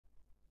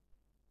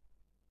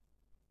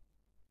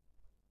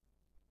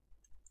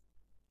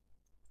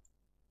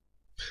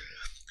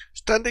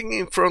standing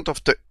in front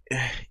of the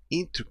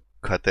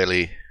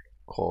intricately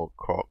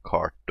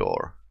cart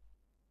door.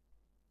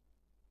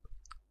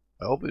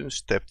 Owen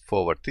stepped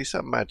forward. These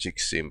are magic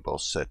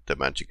symbols, said the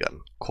magician.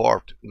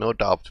 Carved, no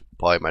doubt,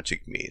 by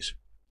magic means.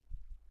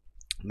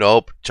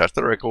 Nope, just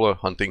a regular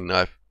hunting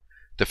knife.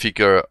 The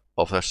figure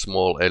of a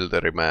small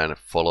elderly man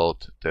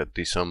followed the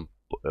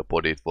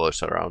disembodied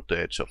voice around the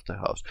edge of the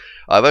house.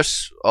 I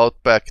was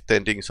out back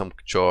tending some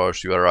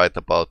chores. You are right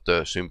about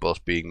the symbols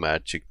being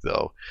magic,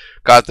 though.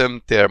 Got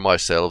them there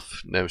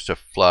myself, Mr.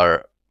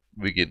 Flower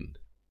Wiggin.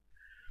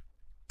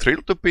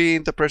 Thrilled to be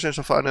in the presence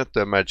of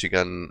another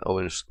magician,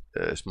 Owen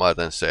smiled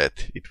and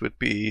said, it would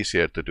be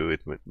easier to do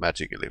it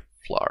magically,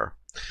 Flower.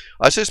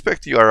 I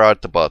suspect you are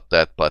right about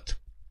that, but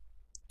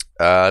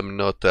I'm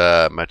not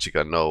a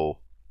magician, no.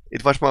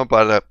 It was my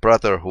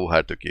brother who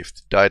had the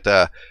gift. Died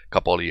a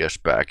couple years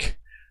back.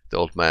 The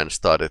old man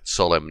started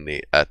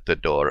solemnly at the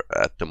door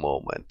at the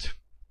moment.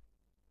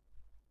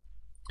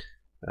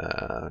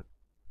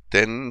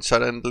 Then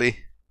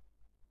suddenly,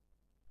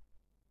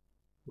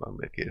 I'll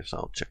make a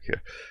sound check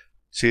here.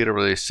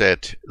 Cheerily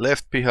said,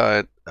 left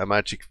behind a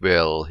magic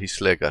well, his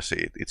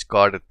legacy. It's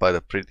guarded by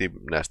the pretty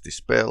nasty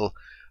spell.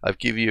 I'll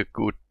give you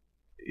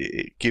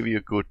a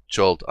good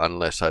jolt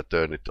unless I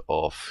turn it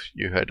off.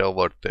 You head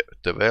over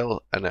the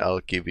well and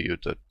I'll give you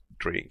the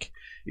drink.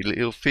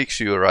 It'll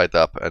fix you right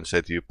up and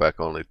set you back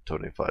only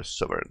 25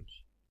 sovereigns.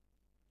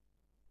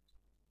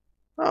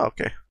 Oh,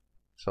 okay.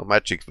 So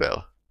magic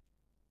well.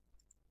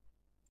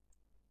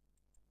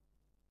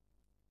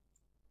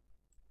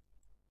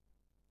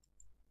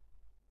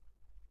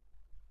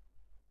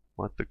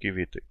 Want to give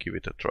it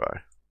a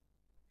try.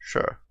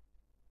 Sure.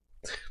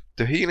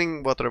 The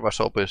healing water was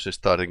obviously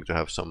starting to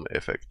have some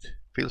effect.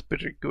 Feels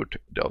pretty good,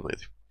 don't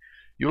it?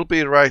 You'll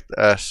be right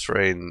as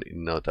rain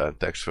in no time.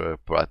 Thanks for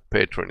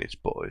patronage,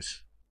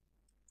 boys.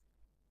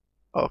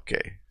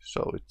 Okay,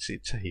 so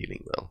it's a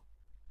healing well.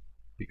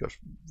 Because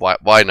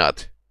why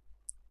not?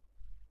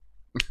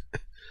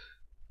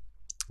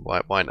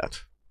 why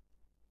not?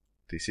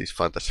 This is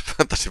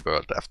fantasy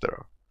world after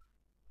all.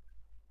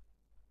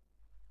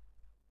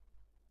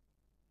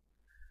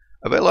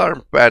 A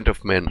well-armed band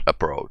of men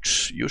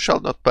approach. You shall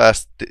not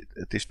pass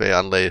this way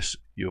unless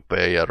you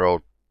pay a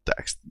road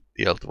tax,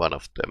 yelled one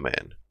of the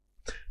men.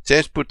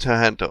 James put a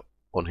hand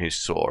on his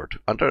sword.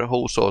 Under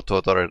whose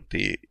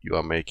authority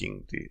you make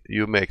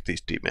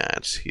these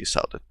demands, he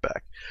shouted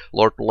back.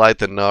 Lord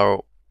Lytton,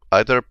 now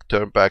either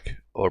turn back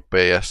or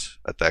pay us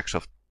a tax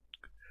of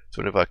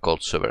 25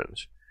 gold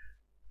sovereigns.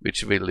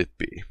 Which will it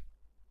be?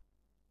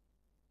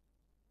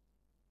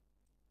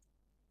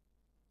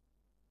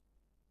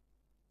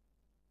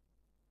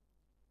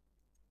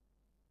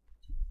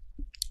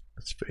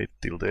 Let's wait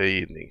till the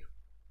evening.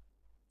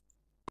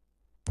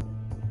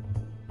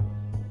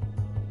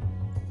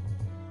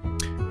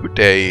 Good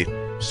day,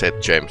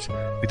 said James.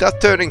 Without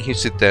turning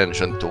his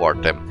attention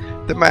toward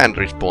them, the man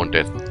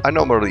responded, I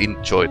normally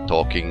enjoy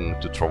talking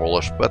to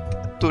travelers,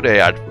 but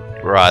today I'd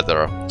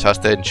rather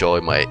just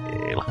enjoy my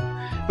ale.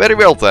 Very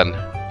well then,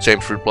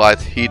 James replied,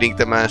 heeding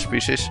the man's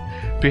wishes.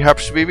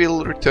 Perhaps we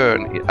will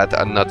return at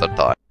another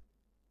time.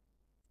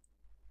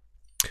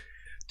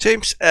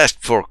 James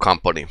asked for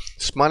company.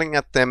 Smiling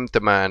at them,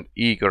 the man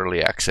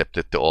eagerly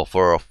accepted the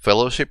offer of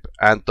fellowship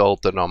and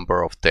told a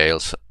number of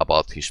tales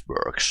about his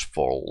works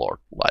for Lord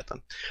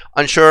Lytton.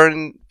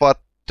 Unsure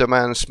what the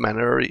man's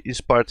manner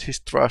inspired his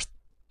trust,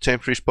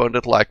 James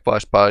responded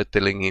likewise by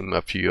telling him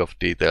a few of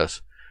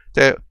details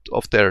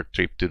of their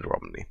trip to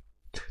Romney,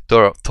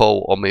 though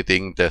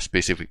omitting the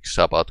specifics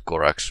about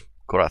Korat's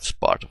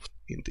part of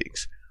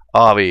things.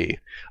 Avi,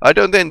 I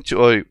don't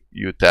enjoy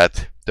you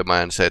that, the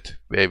man said,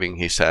 waving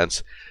his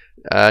hands,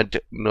 and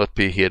not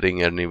be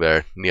heading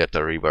anywhere near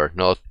the river,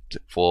 not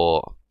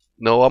for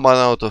no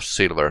amount of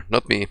silver,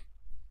 not me.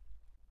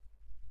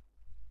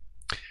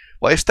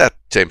 Why is that?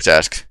 James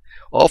asked.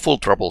 Awful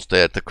troubles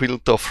there. The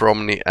Guild of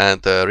Romney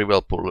and the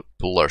Rival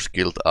Pullers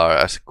Guild are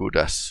as good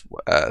as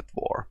at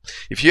war.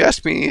 If you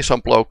ask me,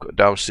 some bloke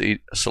down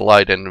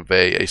Sliden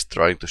Way is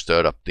trying to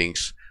stir up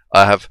things.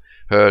 I have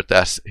heard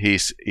as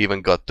he's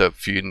even got a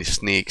few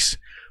sneaks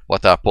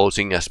what are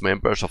posing as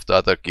members of the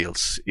other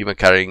guilds, even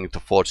carrying the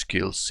forged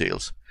guild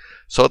seals.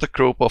 So the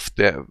group of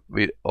them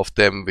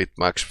with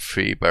Max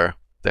Fever,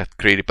 that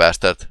greedy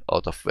bastard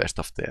out of west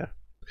of there.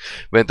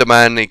 When the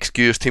man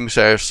excused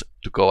himself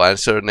to go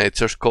answer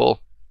nature's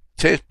call,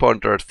 James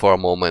pondered for a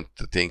moment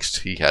the things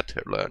he had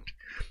learned.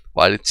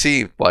 While it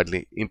seemed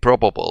widely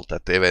improbable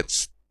that the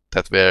events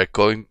that were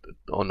going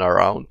on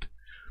around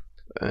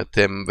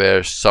them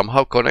were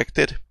somehow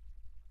connected,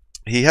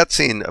 he had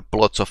seen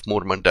plots of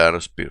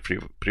Murmandanos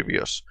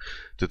previous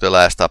to the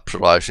last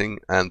uprising,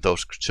 and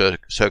those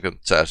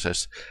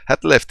circumstances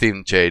had left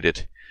him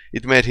jaded.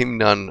 It made him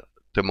none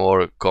the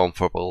more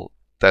comfortable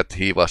that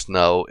he was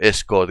now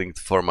escorting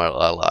the former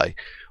ally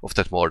of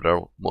that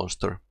murder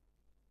monster.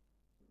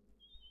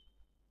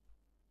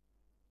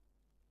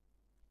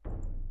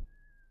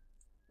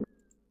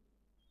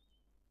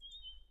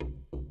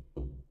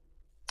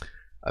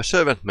 A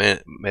servant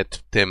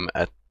met them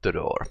at the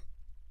door.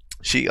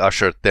 She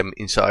ushered them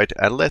inside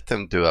and led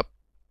them to a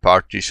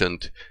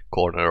partitioned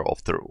corner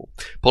of the room.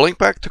 Pulling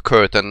back the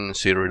curtain,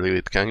 she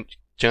relieved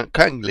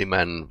kindly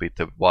man with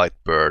the white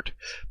beard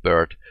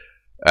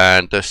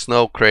and the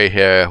snow-grey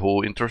hair,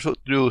 who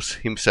introduced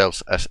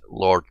himself as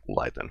Lord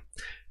Lytton.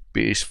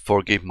 Please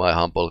forgive my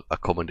humble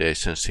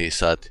accommodations, he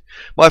said.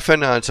 My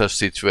financial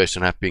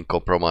situation has been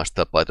compromised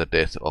by the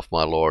death of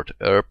my lord,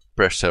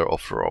 Pressure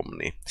of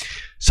Romney.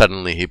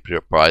 Suddenly he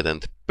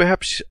brightened.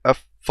 Perhaps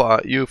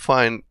you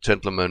fine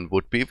gentlemen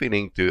would be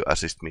willing to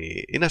assist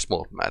me in a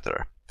small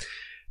matter.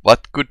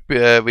 What could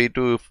we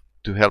do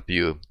to help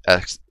you?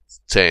 Asked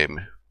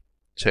James.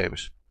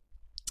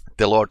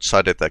 The Lord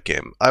sighed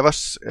again. I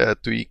was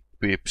to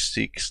equip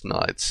 6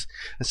 knights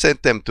and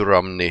sent them to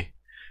Romney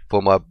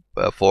for my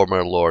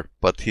former lord,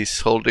 but his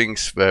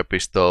holdings were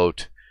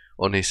bestowed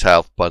on his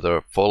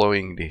half-brother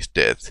following his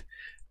death,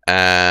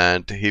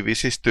 and he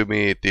wishes to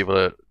me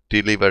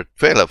delivered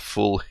 12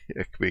 full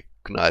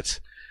equipped knights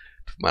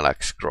to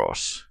Malak's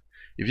Cross.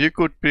 If you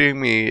could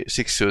bring me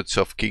 6 suits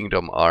of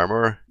kingdom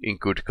armor in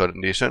good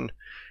condition,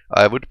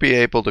 I would be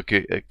able to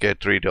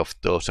get rid of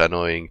those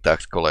annoying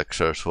tax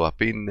collectors who have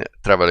been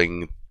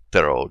traveling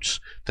the roads,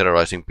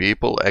 terrorizing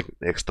people and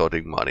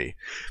extorting money.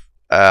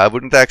 I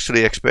wouldn't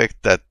actually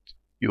expect that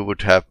you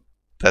would have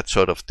that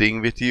sort of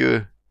thing with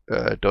you,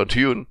 don't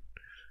you?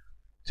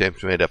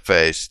 James made a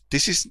face.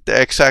 This is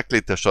exactly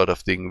the sort of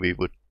thing we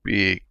would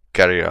be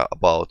carrying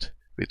about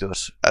with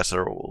us as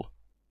a rule.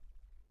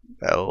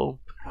 Well,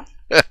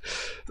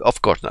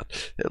 of course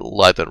not,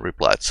 Lytton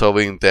replied,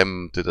 showing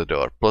them to the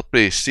door. But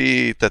please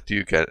see that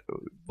you can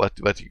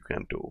what you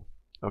can do.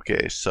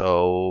 Okay,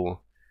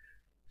 so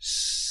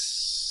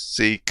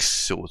 6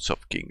 suits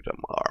of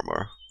kingdom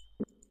armor.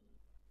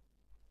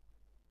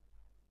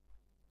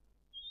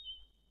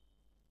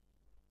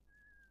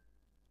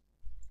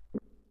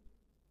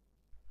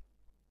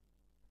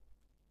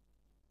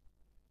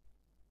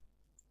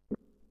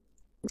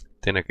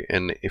 Then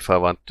again, if I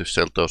want to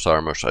sell those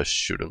armors, I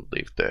shouldn't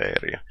leave the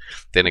area.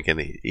 Then again,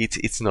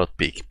 it's not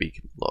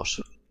big loss.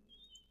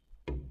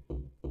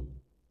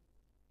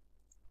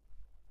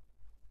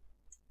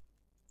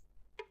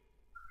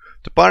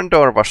 The barn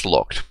door was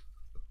locked.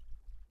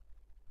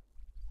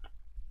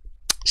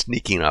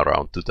 Sneaking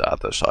around to the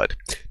other side,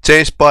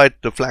 James spied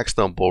the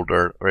flagstone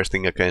boulder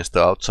resting against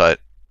the outside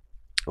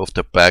of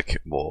the back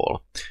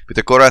wall. With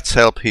the Korat's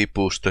help, he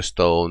pushed the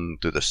stone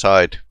to the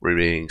side,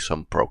 revealing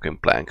some broken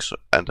planks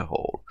and a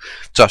hole,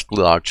 just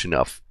large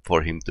enough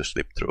for him to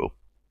slip through.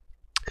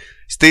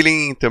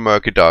 Stealing in the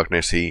murky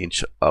darkness, he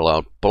inched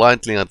along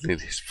blindly until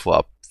his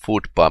foot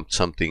bumped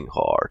something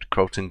hard.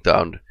 Crouching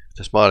down,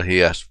 the smile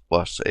he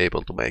was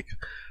able to make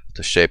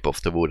the shape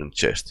of the wooden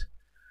chest,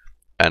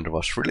 and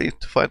was relieved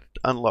to find it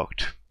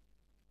unlocked.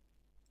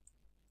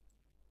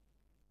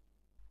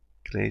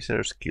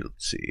 Glazier's Guild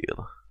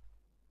Seal.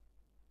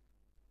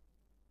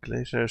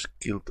 Glazier's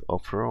Guild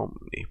of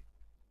Romney.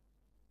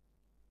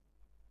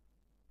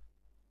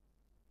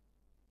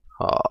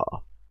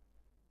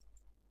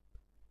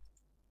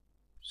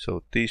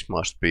 So these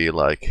must be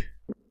like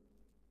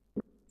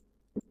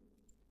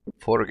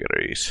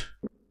forgeries.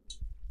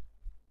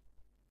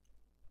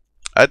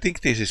 I think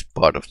this is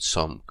part of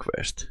some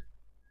quest.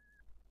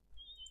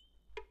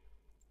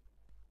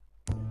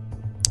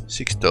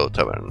 Six-Toe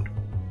Tavern.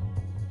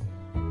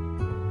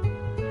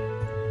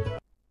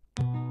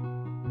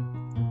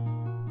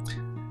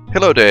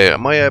 Hello there,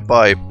 may I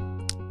buy?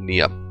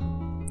 Nia.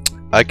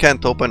 I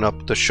can't open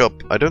up the shop.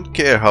 I don't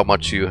care how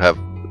much you have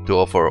to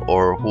offer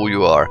or who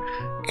you are.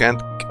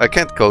 I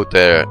can't go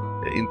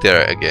in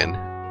there again.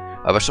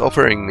 I was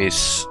offering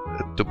Miss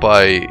to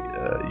buy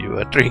you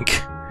a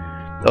drink.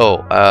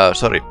 Oh,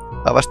 sorry.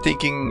 I was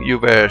thinking you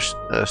were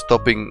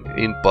stopping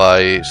in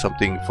by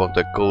something from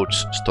the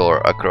goods store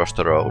across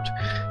the road.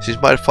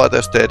 Since my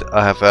father's dead,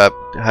 I have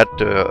had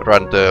to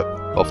run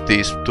of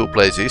these 2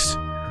 places.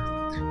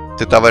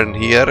 The tavern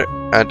here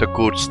and the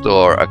goods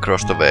store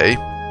across the way.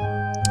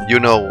 You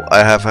know,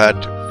 I have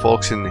had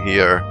folks in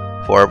here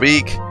for a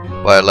week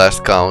by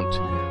last count,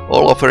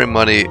 all offering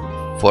money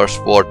for a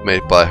sword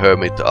made by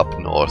hermit up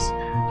north.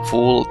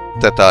 Fool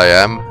that I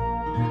am.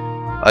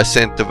 I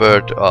sent the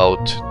word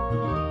out,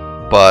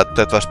 but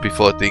that was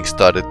before things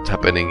started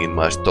happening in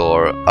my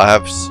store. I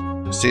have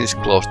since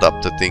closed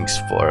up the things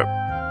for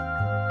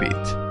a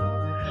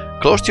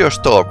bit. Closed your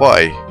store?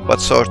 Why?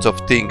 What sorts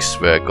of things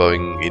were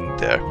going in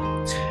there?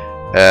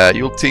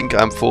 You'll think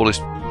I'm foolish.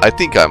 I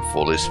think I'm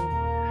foolish.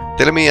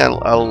 Tell me and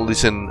I'll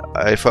listen.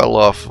 I fell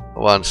off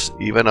once,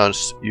 even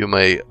as you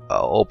may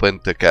open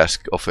the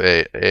cask of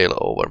ale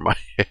over my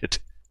head.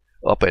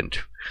 Opened.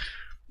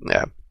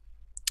 Yeah.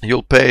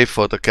 You'll pay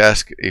for the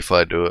cask if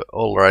I do.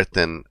 Alright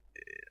then.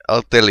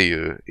 I'll tell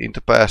you. In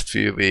the past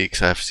few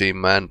weeks I have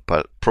seen man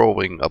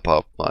prowling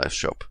about my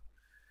shop.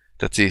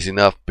 That's easy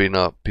enough.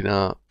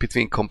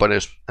 Between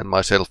companies and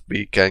myself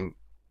we can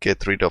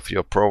get rid of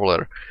your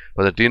prowler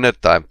by the dinner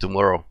time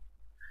tomorrow.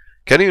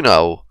 Can you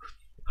now?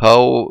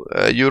 How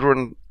you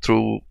run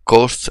through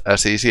ghosts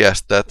as easy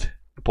as that?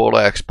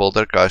 Poleaxe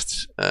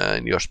poltergeists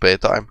in your spare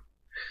time?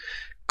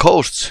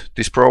 Ghosts!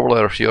 This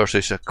brawler of yours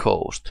is a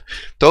ghost.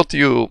 Thought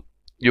you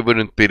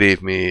wouldn't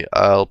believe me.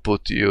 I'll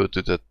put you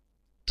to the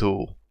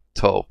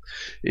toe.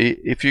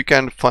 If you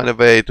can find a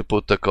way to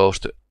put the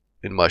ghost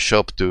in my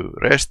shop to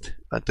rest,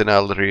 and then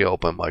I'll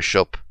reopen my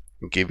shop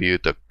and give you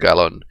the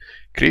gallon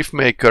grief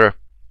maker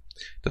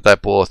that I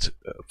bought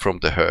from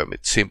the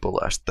hermit. Simple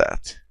as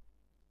that.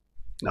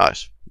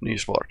 Nice. New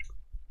sword.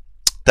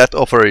 That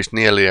offer is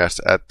nearly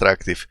as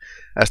attractive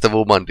as the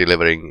woman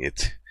delivering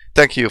it.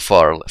 Thank you,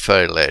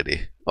 fair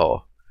lady.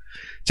 Oh,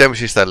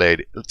 James is a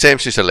lady.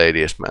 James is a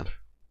ladies' man.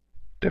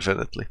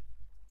 Definitely.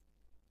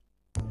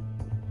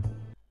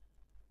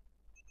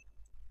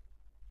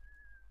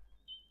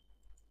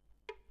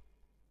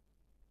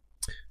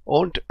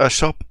 Owned a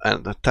shop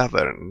and a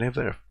tavern.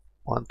 Never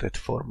wanted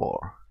for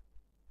more.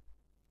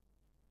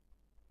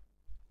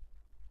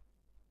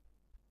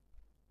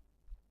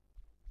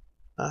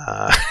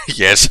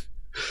 Yes.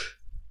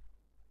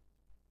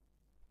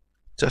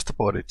 Just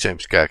about it,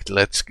 James gagged.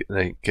 Let's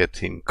get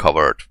him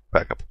covered.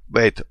 Back up.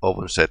 Wait,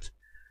 Owen said,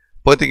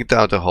 pointing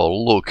down the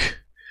hall.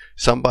 Look,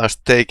 someone's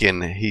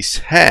taken his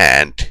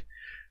hand.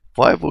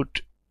 Why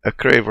would a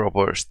grave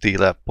robber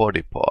steal a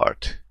body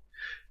part?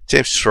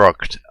 James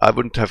shrugged. I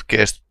wouldn't have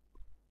guessed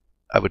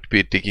I would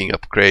be digging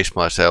up graves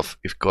myself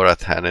if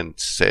Gorath hadn't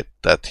said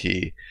that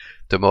the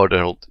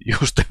murderer,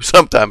 used them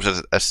sometimes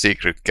as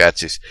secret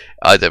catches.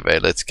 Either way,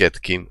 let's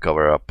get Kim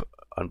cover up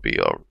and be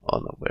on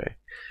our way.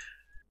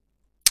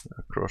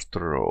 Across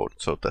the road.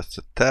 So that's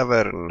the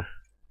tavern.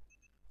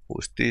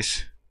 Who's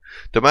this?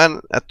 The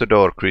man at the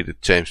door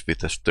greeted James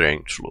with a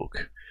strange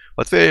look.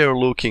 What were you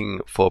looking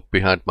for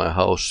behind my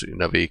house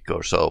in a week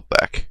or so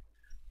back?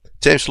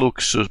 James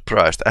looked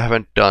surprised. I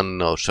haven't done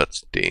no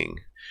such thing,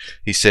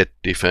 he said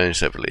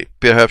defensively.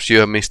 Perhaps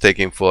you are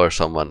mistaken for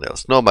someone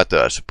else. No matter,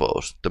 I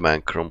suppose, the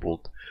man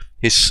grumbled,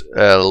 his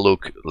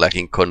look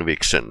lacking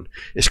conviction.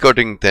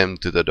 Escorting them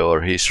to the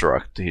door, he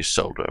shrugged his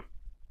shoulder.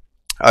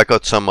 I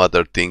got some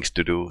other things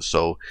to do,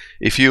 so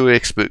if you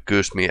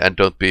excuse me and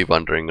don't be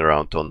wandering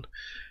around on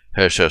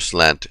Hersher's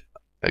land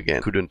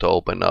again. Couldn't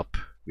open up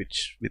with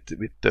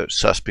the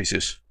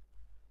suspicious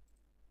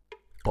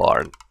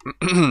barn.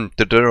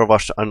 The door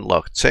was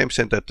unlocked. James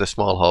entered the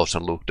small house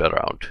and looked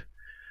around,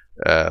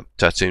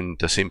 judging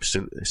the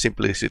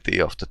simplicity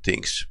of the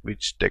things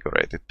which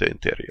decorated the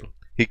interior.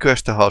 He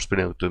cursed the house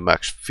belonged to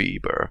Max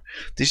Feber.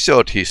 This is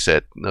odd, he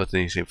said,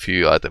 noticing a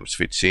few items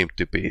which seemed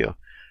to be a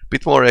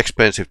bit more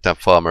expensive than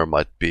farmer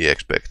might be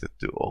expected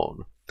to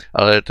own.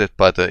 Alerted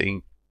by the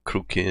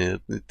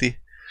incongruity,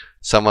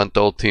 someone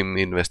told him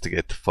to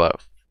investigate the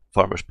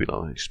farmer's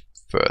belongings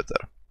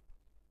further.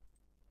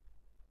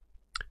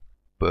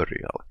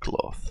 Burial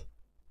cloth.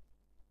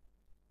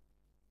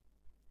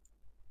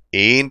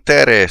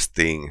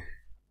 Interesting.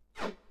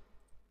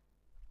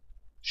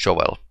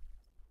 Shovel.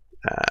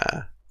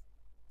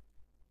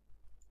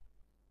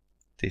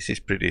 This is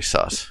pretty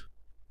sus.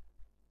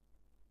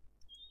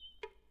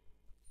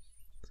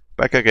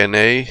 Back again,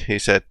 eh? He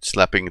said,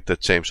 slapping the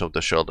James on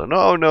the shoulder.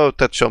 No,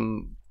 that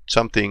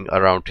something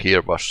around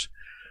here was.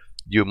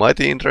 You might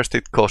be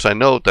interested, cause I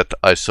know that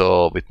I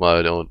saw with my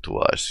own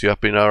two eyes. You have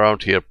been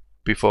around here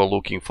before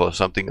looking for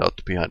something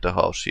out behind the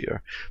house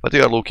here. What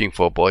you are looking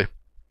for, boy?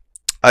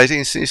 I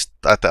insist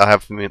that I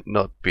have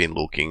not been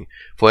looking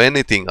for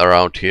anything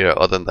around here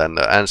other than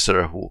the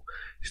answer who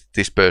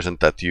this person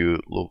that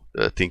you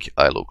think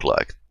I look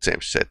like,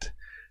 James said.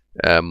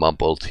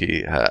 Mumbled.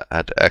 He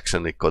had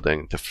accidentally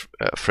gotten the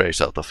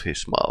phrase out of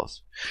his mouth.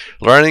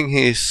 Running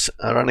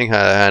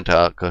her hand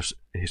across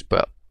his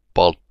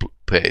bald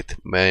pate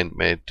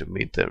made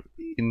the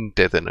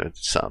indeterminate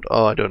sound.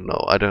 Oh, I don't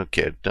know. I don't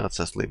care. Don't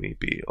just leave me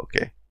be.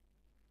 Okay.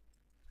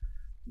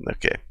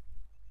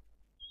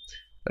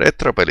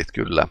 Retropelit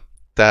kyllä.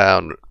 Tää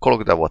on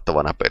 30 vuotta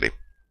vanha peli.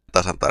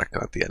 Tasan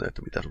tarkkaan tiennyt,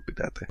 että mitä sun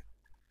pitää tehdä.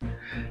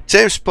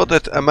 James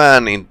spotted a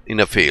man in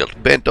a field.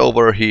 Bent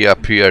over, he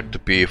appeared to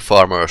be a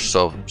farmer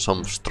of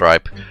some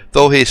stripe,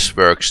 though his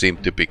work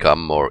seemed to become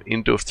more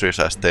industrious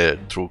as they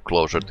drew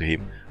closer to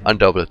him.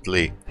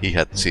 Undoubtedly, he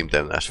had seen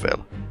them as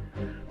well.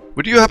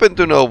 Would you happen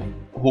to know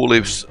who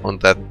lives in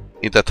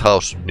that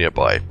house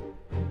nearby?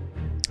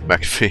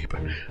 Max Feber.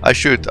 I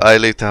should. I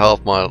lived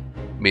half my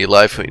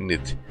life in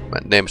it. My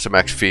name's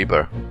Max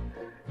Feber.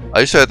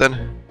 Are you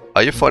certain?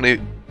 Are you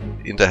funny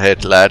in the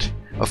head, lad?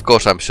 Of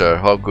course I'm sure.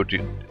 How could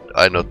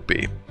I not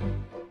be?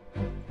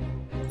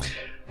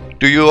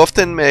 Do you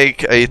often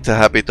make it a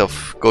habit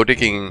of go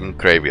digging in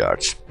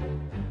graveyards?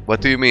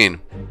 What do you mean?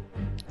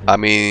 I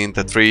mean,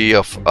 the three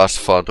of us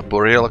found a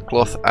burial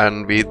cloth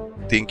and we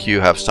think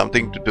you have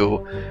something to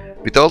do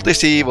with all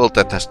this evil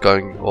that has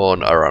going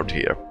on around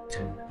here.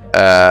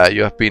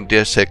 You have been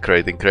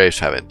desecrating graves,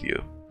 haven't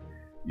you?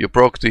 You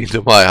broke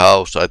into my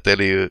house. I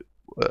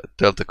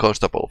tell the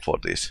constable for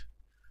this.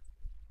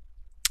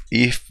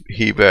 If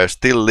he were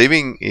still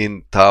living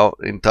in town,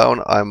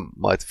 I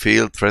might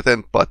feel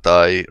threatened, but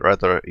I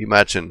rather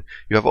imagine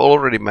you have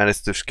already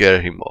managed to scare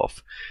him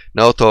off.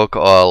 Now talk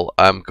all.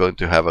 I'm going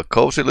to have a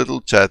cozy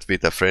little chat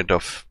with a friend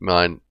of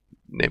mine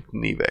named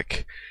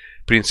Nivek.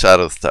 Prince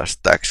Arthur's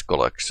tax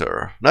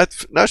collector.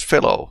 Nice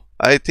fellow.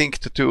 I think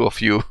the two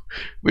of you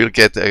will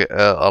get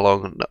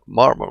along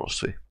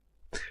marvelously.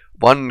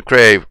 One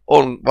grave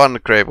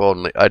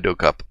only I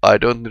dug up. I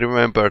don't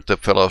remember the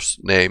fellow's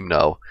name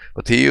now,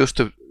 but he used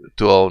to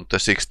own the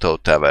Six Toe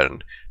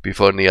Tavern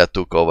before Nia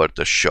took over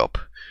the shop.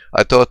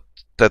 I thought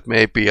that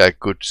maybe I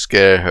could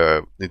scare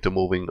her into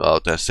moving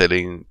out and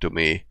selling to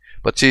me,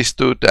 but she's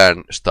too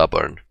damn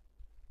stubborn.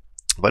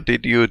 What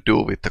did you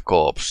do with the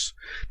corpse?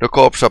 No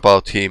corpse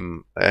about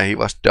him. He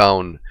was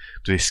down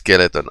to his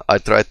skeleton. I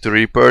tried to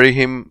rebury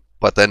him,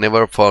 but I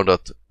never found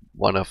out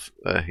one of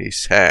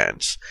his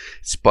hands.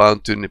 It's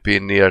bound to be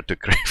near the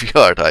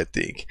graveyard, I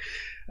think.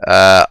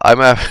 I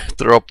may have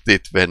dropped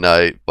it when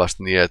I was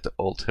near the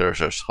old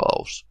Herser's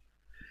house.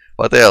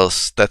 What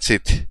else? That's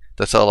it.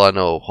 That's all I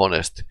know,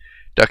 honest.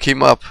 Dug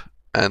him up,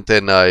 and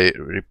then I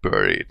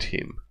reburied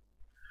him.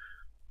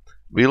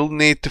 We'll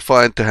need to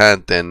find the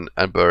hand then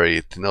and bury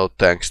it. No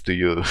thanks to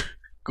you.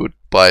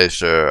 Goodbye,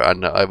 sir,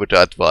 and I would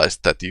advise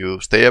that you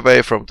stay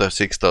away from the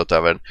Six Toe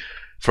Tavern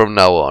from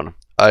now on.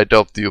 I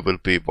doubt you will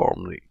be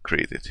warmly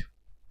greeted.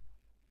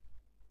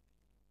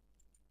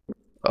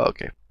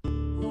 Okay.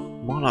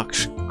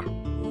 Monarch's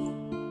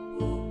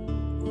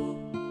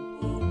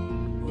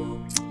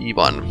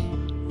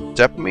Ivan.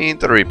 Tap me in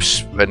the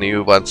ribs when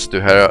you want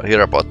to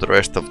hear about the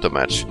rest of the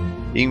match.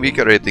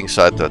 Invigorating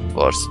sight that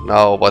was.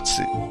 Now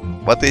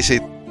what is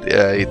it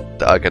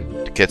I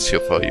can get you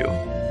for you?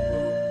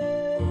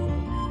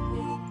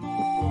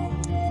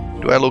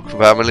 Do I look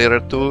familiar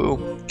to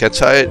you? Can't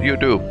say you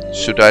do.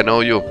 Should I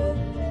know you?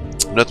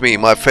 Not me,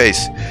 my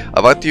face.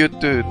 I want you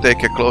to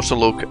take a closer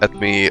look at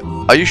me.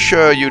 Are you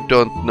sure you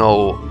don't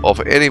know of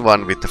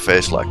anyone with a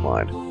face like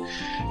mine?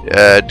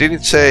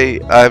 Didn't say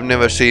I've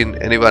never seen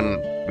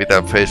anyone with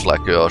a face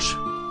like yours.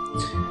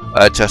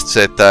 I just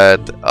said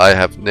that I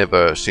have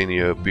never seen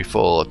you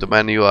before. The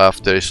man you are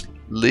after is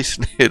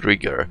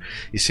Rigger.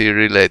 Is he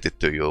related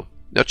to you?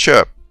 Not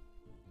sure.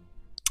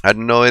 I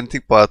don't know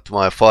anything but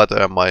my father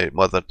and my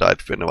mother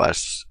died when I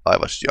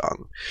was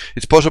young.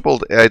 It's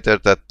possible either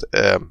that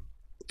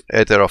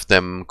either of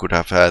them could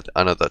have had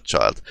another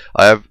child.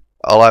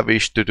 All I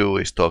wish to do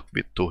is talk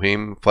to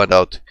him, find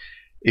out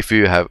if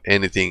you have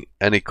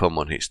any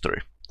common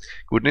history.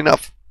 Good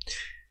enough.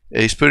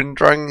 He's been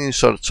running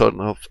some sort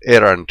of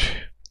errand,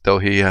 though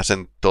he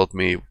hasn't told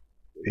me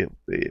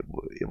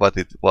what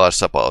it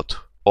was about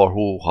or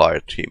who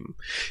hired him.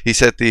 He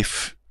said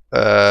if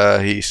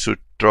he should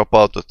drop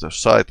out of the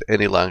site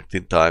any length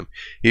in time,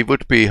 he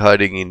would be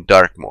hiding in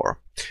Darkmoor,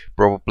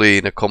 probably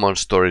in a common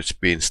storage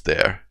bins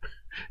there.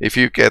 If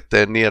you get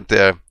near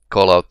there,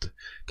 call out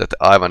that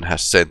Ivan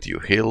has sent you.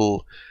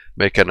 He'll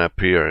make an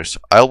appearance.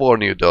 I'll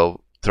warn you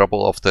though,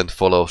 trouble often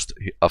follows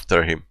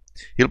after him.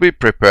 He'll be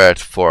prepared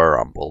for a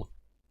rumble.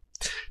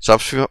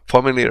 Sounds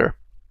familiar.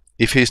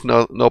 If he's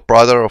no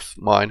brother of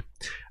mine,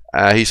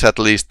 he's at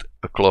least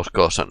a close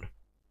cousin.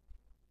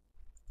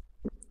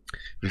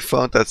 We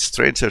found that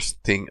stranger's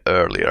thing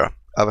earlier.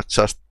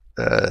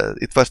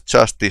 It was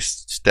just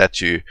this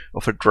statue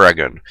of a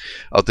dragon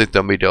out in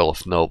the middle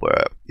of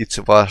nowhere. It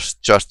was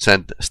just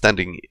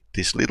standing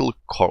this little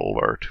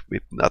culvert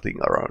with nothing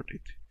around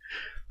it.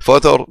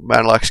 Thought old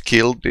man likes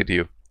killed, did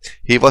you?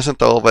 He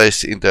wasn't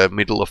always in the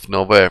middle of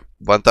nowhere.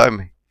 One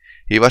time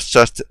he was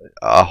just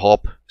a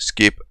hop,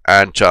 skip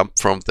and jump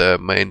from the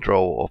main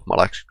row of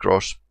Malak's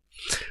cross.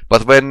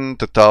 But when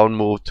the town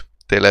moved,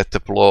 they let the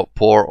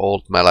poor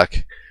old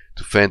Malak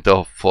to fend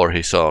off for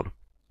his own.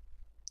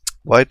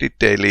 Why did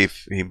they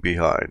leave him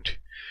behind?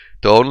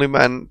 The only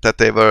man that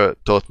ever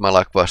thought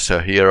Malak was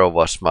a hero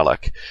was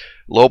Malak.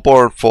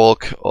 Low-born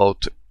folk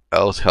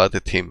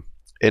out-hearted him.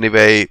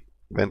 Anyway,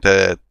 when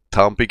the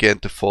town began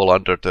to fall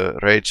under the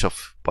rage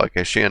of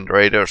Pygasian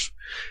raiders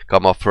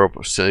come up from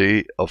a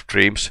sea of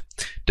dreams,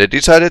 they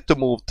decided to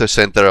move the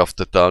center of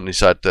the town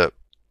inside the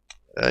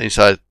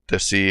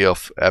sea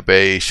of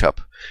Abbey Ishap.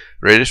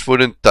 Raiders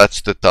wouldn't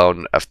touch the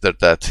town after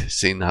that,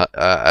 seeing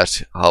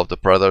as how the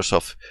brothers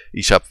of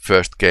Ishap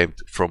first came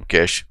from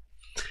Kesh.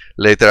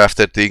 Later,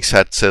 after things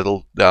had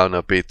settled down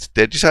a bit,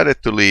 they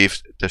decided to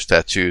leave the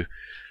statue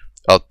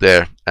out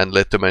there and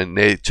let the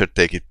nature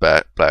take it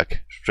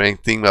back.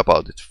 Strange thing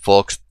about it,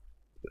 folks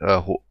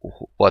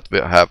what we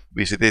have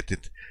visited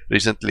it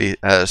recently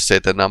has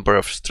said a number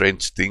of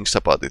strange things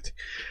about it.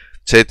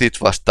 Said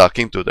it was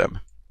talking to them.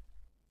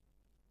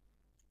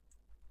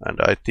 And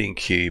I think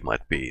he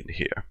might be in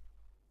here.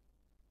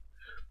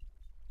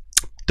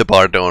 The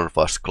bar door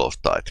was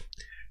closed tight.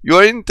 You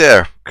are in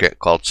there,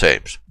 called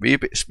James. We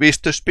wish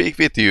to speak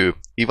with you.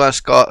 Ivan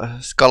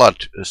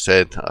Skalad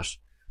sent us.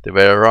 There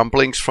were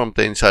rumblings from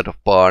the inside of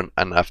the barn,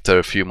 and after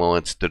a few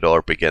moments the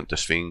door began to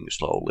swing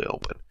slowly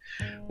open.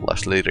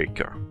 Leslie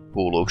Ricker,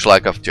 who looks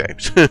like a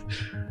James.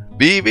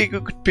 we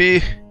could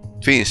be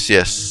twins,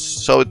 yes,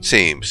 so it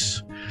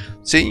seems.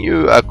 Seeing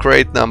you, a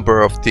great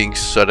number of things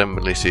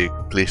suddenly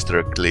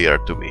crystal clear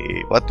to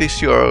me. What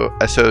is your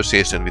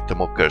association with the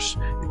mockers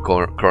in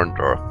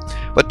Krondor?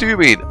 What do you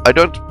mean? I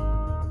don't...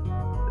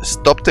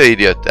 Stop the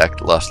idiot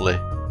act, Leslie.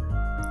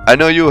 I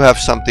know you have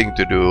something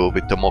to do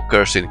with the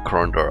mockers in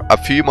Krondor. A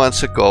few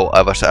months ago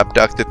I was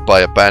abducted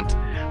by a band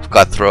of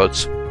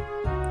cutthroats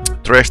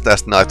dressed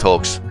as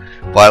Nighthawks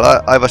while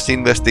I was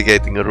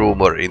investigating a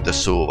rumor in the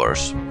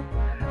sewers.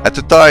 At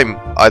the time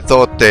I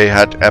thought they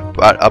had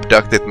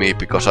abducted me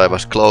because I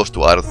was close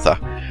to Artha,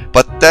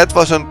 but that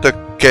wasn't the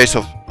case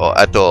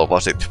at all,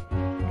 was it?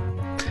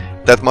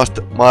 That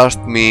must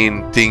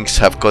mean things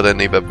have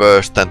gotten even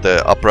worse than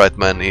the upright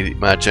man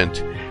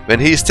imagined when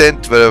he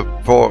sent the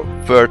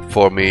word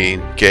for me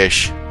in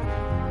Kesh.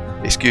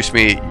 Excuse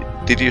me,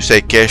 did you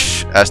say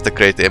Kesh as the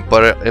great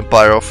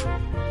empire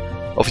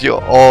of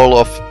you?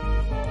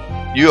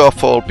 You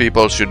of all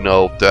people should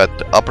know that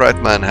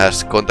upright man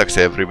has contacts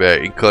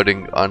everywhere,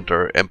 including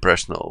under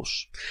Empress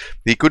nose.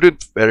 He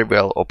couldn't very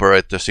well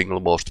operate the single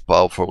most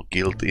powerful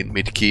guild in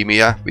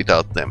Midkemia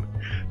without them.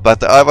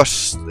 But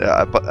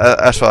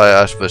as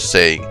I was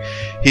saying,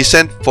 he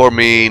sent for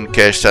me in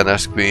Kesh and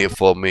asked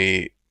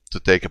me to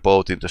take a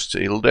boat into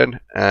Silden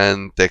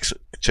and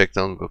check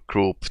on a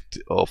group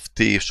of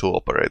thieves who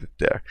operated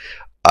there.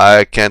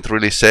 I can't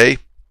really say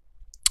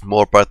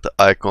more, but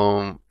I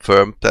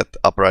confirmed that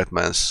upright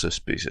man's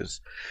suspicions.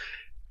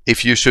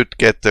 If you should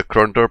get the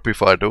Krondor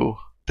before I do,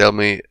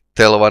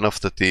 tell one of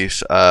the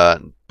thieves, a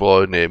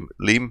boy named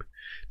Lim,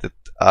 that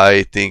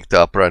I think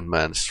the upright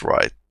man's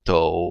right.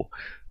 Though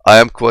I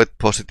am quite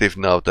positive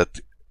now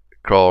that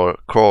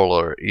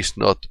Crawler is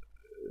not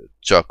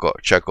Jaco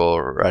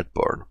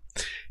Radborn.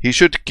 He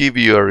should give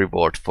you a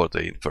reward for the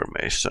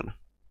information.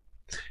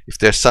 If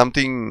there's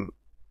something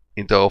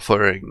in the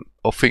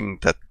offing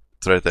that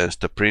threatens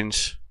the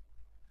prince,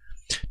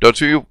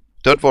 don't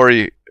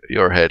worry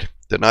your head.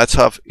 The Knights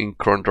in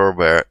Krondor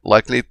were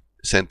likely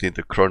sent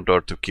into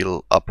Krondor to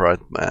kill upright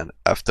man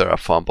after I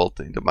fumbled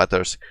in the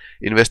matters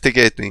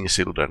investigating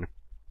Silden,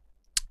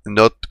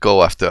 not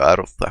go after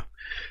Arutha.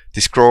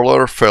 This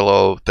crawler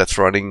fellow that's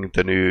running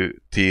the new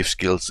Thieves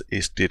Guild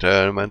is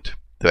determined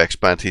to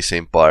expand his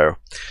empire,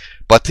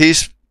 but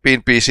he's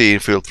been busy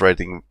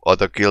infiltrating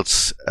other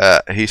guilds.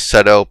 His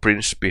shadow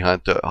prince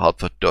behind the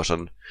half a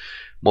dozen,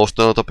 most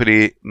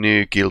notably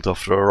new guild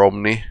of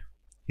Romney.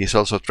 He's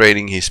also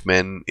training his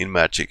men in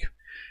magic.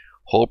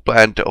 Whole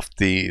band of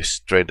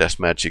thieves trained as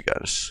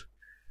magicians.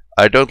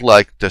 I don't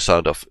like the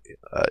sound of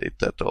it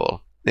at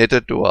all. Neither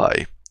do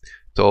I.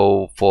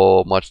 Though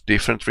for much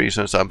different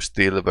reasons I'm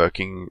still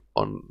working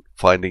on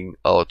finding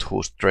out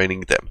who's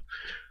training them.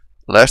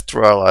 Last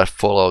while I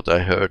followed I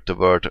heard the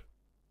word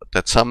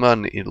that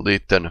someone in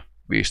Lytton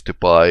wished to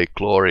buy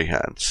glory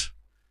hands.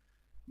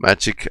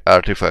 Magic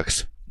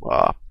artifacts.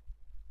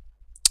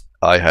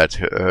 I had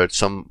heard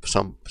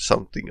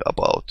something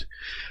about.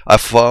 I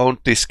found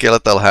this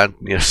skeletal hand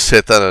near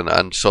Setanon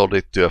and sold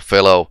it to a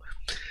fellow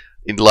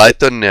in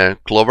Lytton near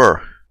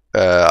Clover.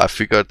 I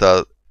figured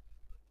out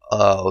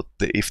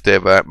if they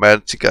were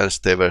magicians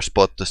they were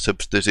spot the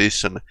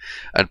substitution,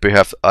 and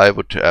perhaps I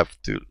would have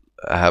to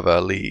have a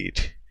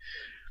lead.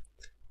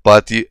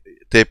 But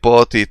they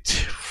bought it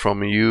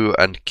from you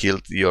and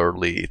killed your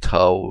lead.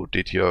 How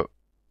did you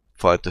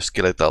find the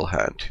skeletal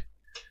hand?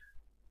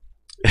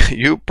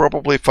 You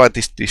probably find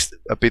this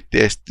a bit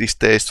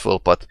distasteful,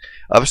 but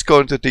I was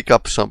going to dig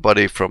up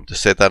somebody from the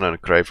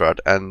Setanon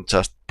graveyard and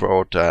just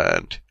brought a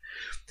hand.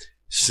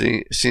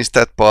 Since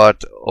that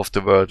part of the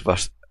world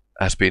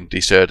has been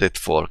deserted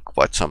for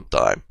quite some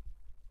time,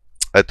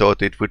 I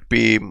thought it would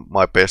be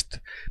my best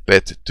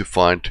bet to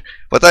find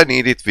what I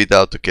needed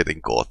without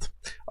getting caught.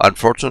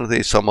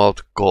 Unfortunately, some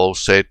old call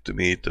said to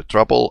me the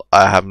trouble.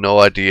 I have no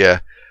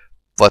idea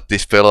what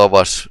this fellow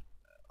was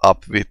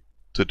up with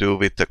to do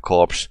with the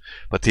corpse,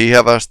 but he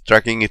was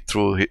dragging it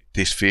through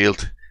this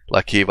field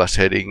like he was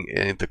headed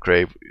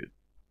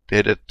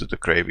to the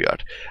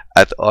graveyard.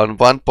 On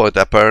one point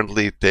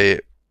apparently they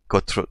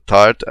got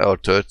tired or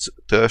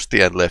thirsty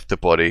and left the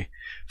body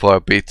for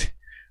a bit,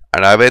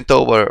 and I went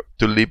over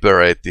to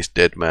liberate this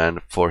dead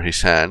man for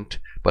his hand,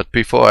 but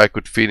before I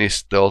could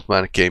finish the old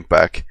man came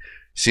back.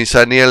 Since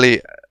I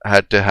nearly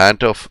had the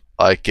hand off,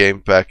 I came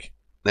back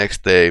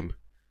next day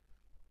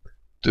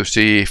to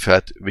see if it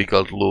had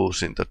wiggled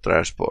loose in the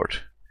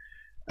transport.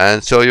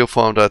 And so you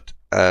found that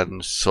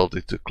and sold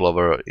it to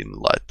Clover in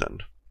Lytton.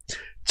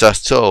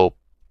 Just so,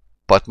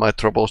 but my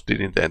troubles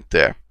didn't end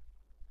there.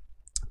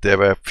 There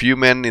were a few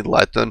men in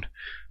Lytton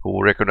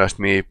who recognized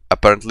me,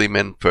 apparently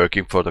men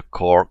working for the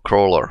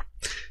crawler.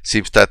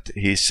 Seems that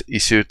he's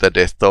issued a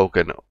death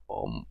token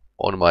on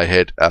my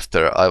head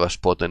after I was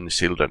spotted in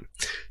Silden.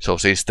 So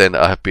since then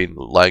I have been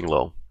lying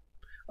low.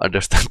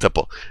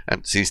 Understandable.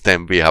 And since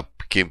then we have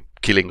been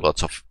killing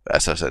lots of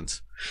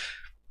assassins.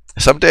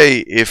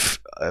 Someday,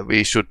 if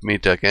we should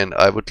meet again,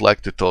 I would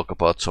like to talk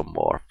about some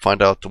more.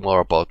 Find out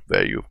more about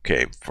where you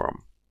came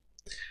from.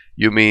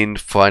 You mean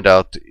find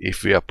out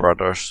if we are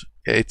brothers?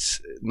 It's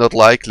not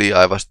likely.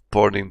 I was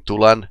born in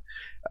Tulan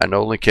and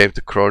only came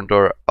to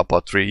Krondor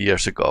about 3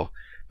 years ago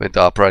when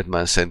the upright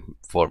man sent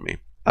for me.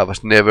 I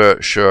was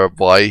never sure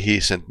why he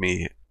sent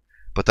me,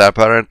 but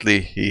apparently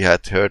he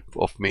had heard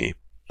of me.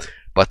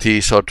 But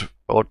he's odd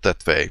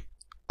that way.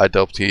 I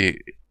doubt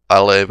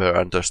I'll ever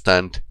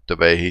understand the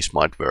way his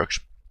mind works.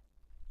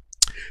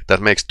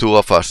 That makes two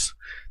of us.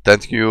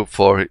 Thank you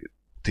for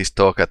this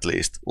talk at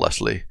least,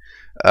 Leslie.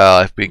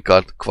 I've been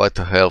quite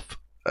a help,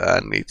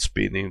 and it's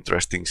been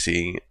interesting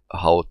seeing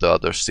how the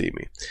others see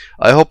me.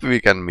 I hope we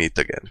can meet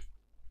again.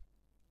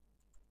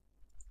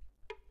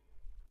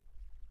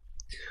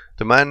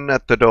 The man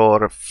at the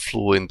door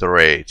flew into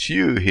rage.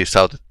 You, he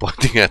shouted,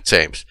 pointing at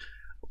James.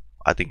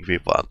 I think we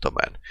found the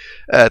man.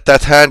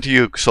 That hand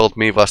you sold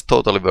me was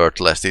totally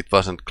worthless. It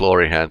wasn't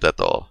glory hand at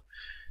all.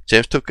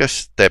 James took a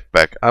step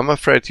back. I'm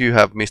afraid you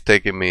have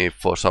mistaken me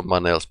for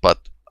someone else,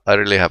 but I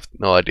really have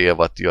no idea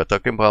what you are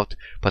talking about.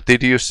 But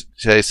did you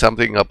say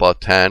something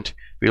about hand?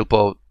 We'll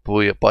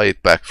buy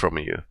it back from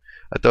you.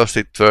 I tossed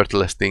it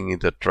worthless thing in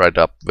the dried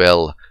up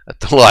well at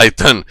the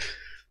Lighton.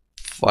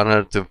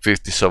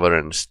 150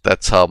 sovereigns.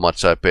 That's how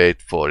much I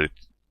paid for it.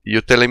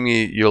 You telling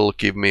me you'll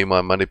give me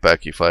my money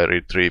back if I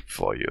retrieve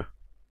for you?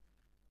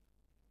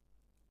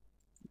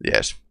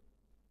 Yes.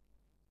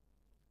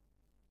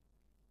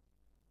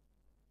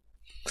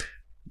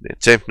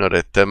 James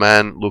nodded. The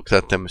man looked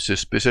at them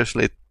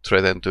suspiciously,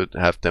 threatened to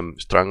have them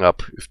strung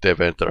up if they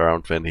weren't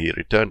around when he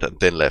returned, and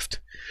then left.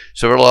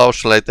 Several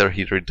hours later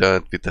he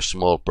returned with a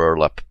small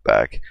burlap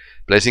bag.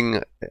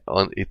 Placing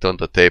it on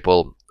the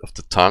table of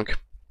the trunk,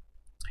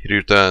 he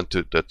returned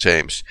to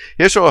James.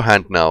 Here's your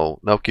hand now.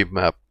 Now give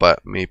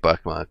me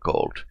back my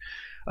gold.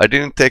 I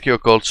didn't take your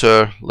gold,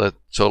 sir.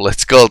 So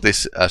let's call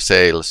this a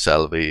sale,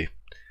 shall we?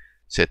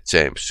 Said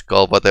James.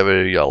 Call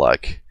whatever you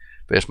like.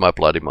 Where's my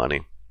bloody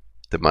money?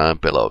 The man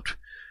bellowed.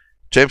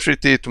 James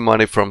retrieved the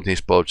money from his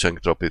pouch and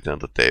dropped it on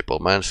the table.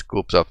 Man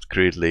scooped up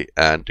greedily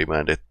and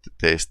demanded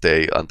they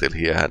stay until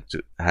he had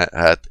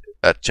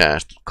a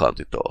chance to count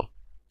it all.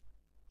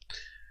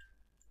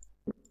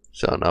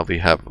 So now we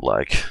have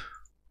like,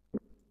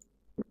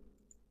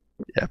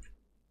 yeah,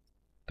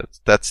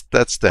 that's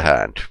the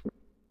hand.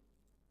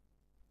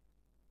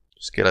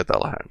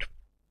 Skeletal hand.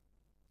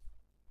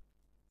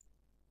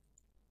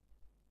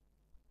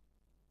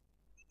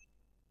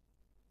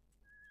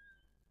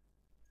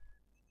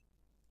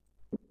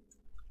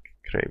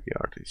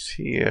 Graveyard is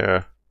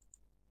here.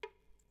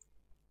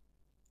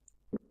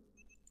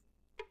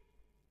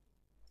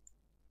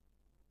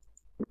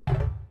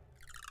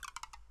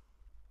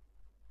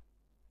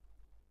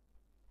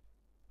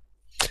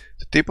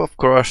 The tip of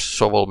Crush's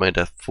shovel made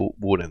a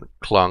wooden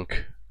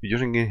clunk.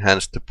 Using his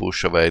hands to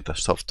push away the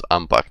soft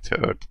unpacked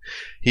earth,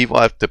 he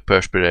wiped the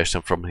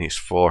perspiration from his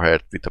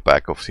forehead with the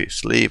back of his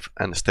sleeve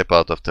and stepped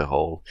out of the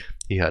hole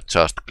he had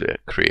just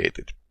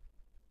created.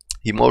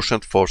 He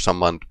motioned for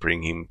someone to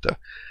bring him the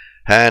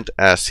hand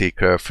as he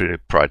carefully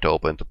pried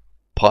open the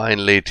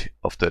pine lid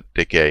of the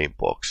decaying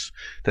box.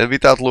 Then,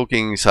 without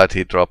looking inside,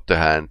 he dropped the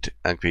hand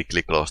and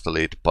quickly closed the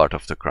lid, part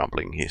of the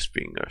crumbling his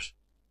fingers.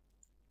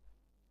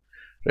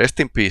 Rest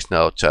in peace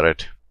now,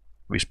 Jared,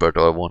 whispered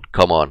Owen.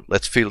 Come on,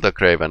 let's fill the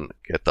grave and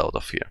get out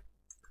of here.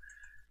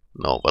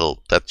 No,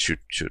 well, that should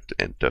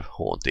end the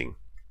haunting.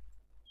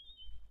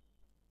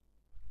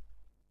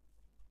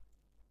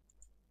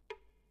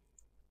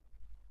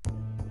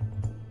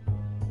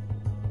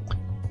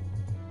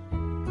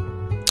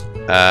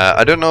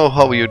 I don't know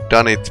how you've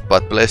done it,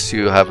 but bless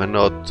you have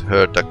not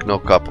heard a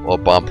knock up or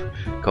bump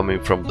coming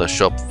from the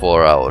shop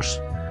for hours.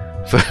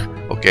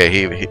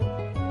 Okay,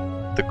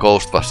 the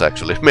ghost was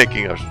actually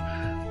making a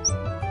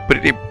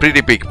pretty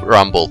big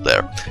rumble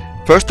there.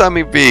 First time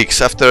in weeks.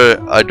 After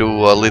I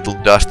do a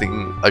little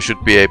dusting, I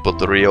should be able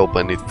to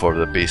reopen it for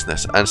the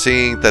business. And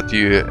seeing that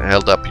you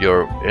held up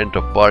your end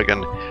of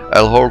bargain,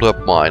 I'll hold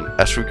up mine.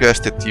 As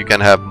requested, you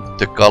can have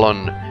the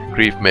gallon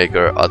grief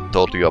maker I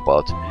told you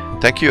about.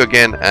 Thank you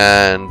again,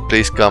 and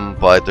please come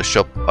by the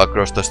shop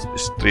across the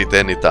street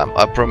anytime.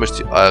 I promise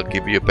you I'll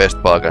give you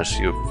best bargains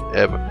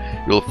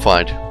you'll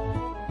find.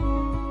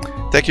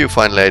 Thank you,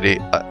 fine lady.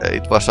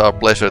 It was our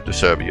pleasure to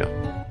serve you.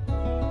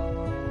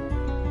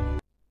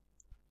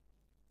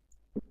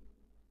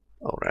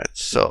 Alright,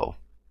 so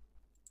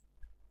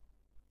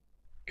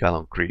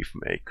gallon grief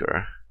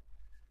maker.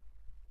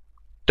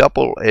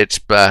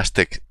 Double-edged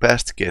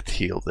basket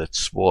hilted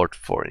sword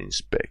for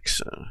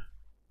inspection.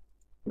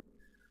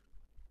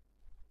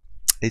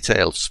 It's an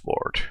elf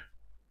sword.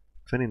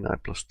 29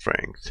 plus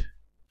strength,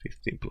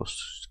 15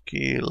 plus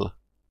skill.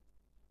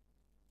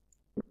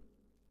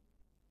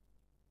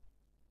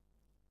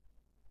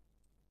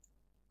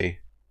 Okay.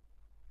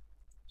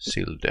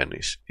 Silden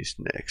is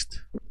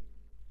next.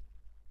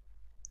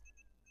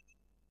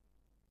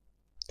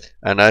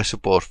 And I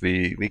suppose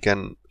we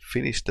can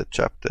finish the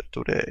chapter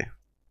today,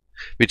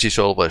 which is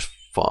always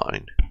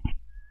fine.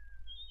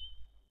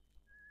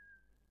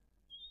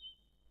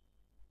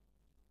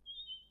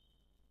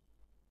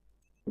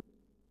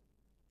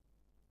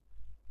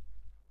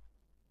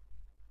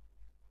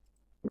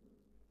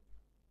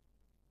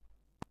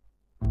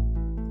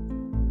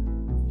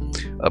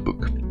 A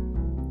book.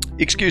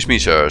 Excuse me,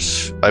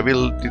 sirs. I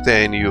will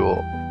detain you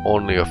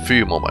only a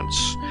few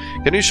moments.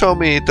 Can you show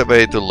me the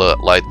way to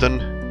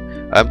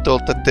Lighton? I'm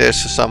told that there's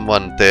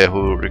someone there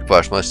who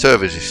requires my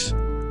services.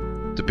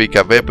 To pick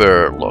a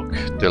Weber lock.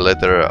 The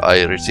letter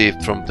I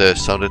received from there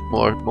sounded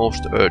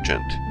most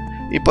urgent.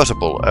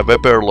 Impossible, a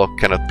Weber lock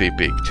cannot be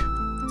picked.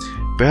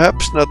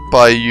 Perhaps not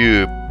by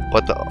you,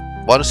 but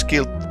one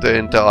skilled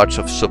in the arts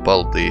of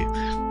subtlety.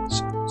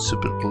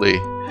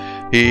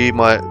 He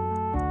may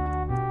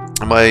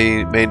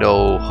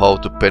know how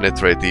to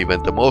penetrate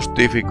even the most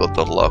difficult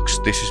of locks.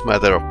 This is a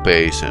matter of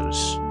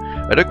patience.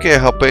 I don't care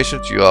how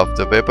patient you are,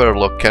 the Weber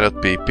lock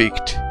cannot be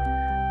picked.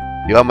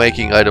 You are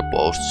making idle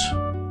boasts.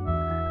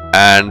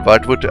 And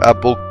what would a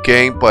book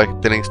gain by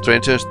telling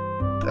strangers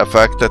a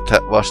fact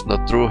that was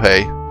not true?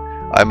 Hey,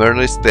 I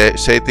merely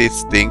say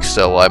these things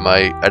so I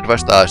might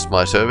advertise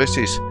my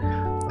services,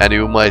 and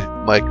you might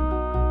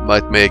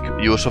make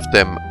use of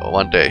them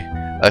one day.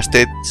 I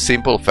state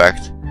simple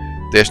fact.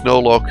 There's no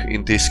lock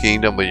in this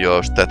kingdom of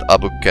yours that a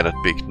book cannot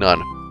pick,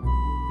 none.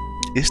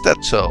 Is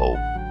that so?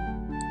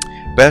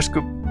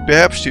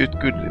 Perhaps you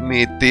could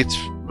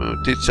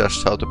teach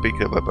us how to pick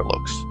the Weber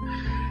locks.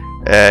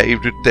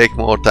 It would take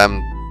more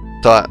time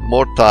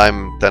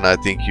than I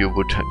think you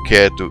would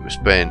care to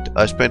spend.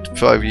 I spent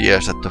 5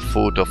 years at the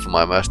foot of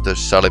my master's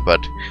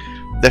salibad,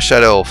 the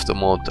shadow of the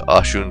Mount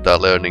Ashunda,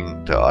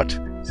 learning the art.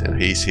 So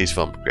he's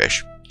from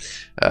Gresh.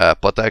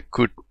 But I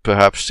could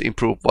perhaps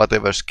improve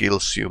whatever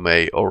skills you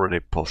may already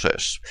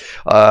possess.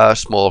 A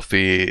small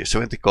fee,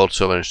 70 gold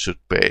sovereigns should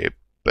pay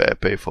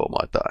for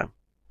my time.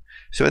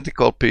 70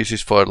 gold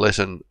pieces for a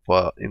lesson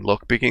in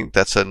lockpicking,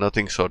 that's a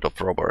nothing sort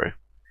of robbery.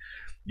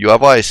 You are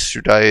wise,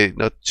 should I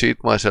not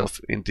cheat myself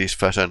in this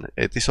fashion?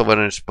 80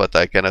 sovereigns, but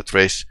I cannot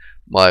raise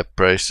my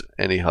price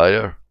any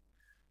higher.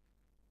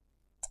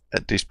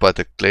 And despite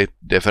the great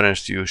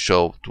deference you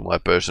show to my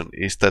person,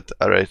 is that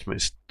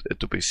arrangement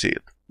to be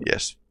sealed?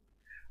 Yes.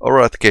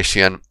 Alright,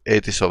 Keshian,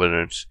 80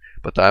 sovereigns,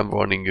 but I'm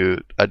warning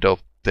you, I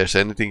doubt there's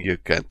anything you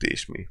can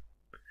teach me.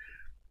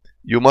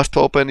 You must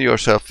open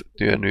yourself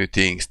to new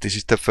things. This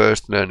is the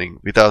first learning.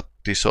 Without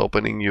this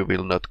opening, you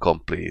will not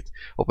complete.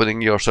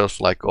 Opening yourself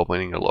like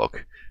opening a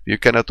lock. If you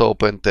cannot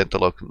open, then the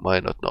lock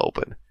might not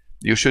open.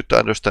 You should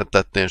understand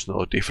that there's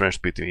no difference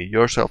between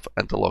yourself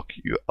and the lock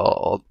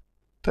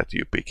that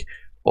you pick.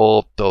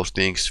 All those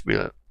things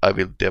I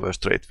will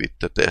demonstrate with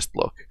the test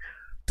lock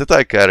that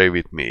I carry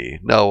with me.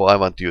 Now I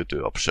want you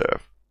to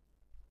observe.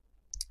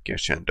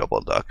 Question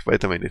double duck.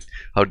 Wait a minute.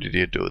 How did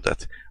you do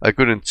that? I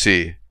couldn't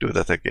see. Do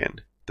that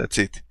again. That's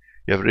it.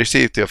 You have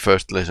received your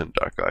first lesson,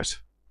 Dark Eyes.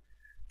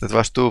 That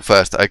was too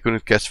fast. I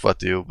couldn't catch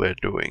what you were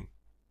doing.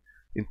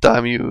 In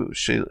time you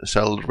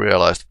shall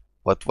realize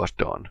what was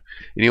done.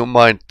 In your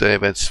mind the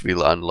events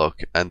will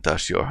unlock, and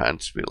thus your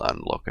hands will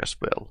unlock as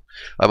well.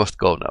 I must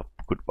go now.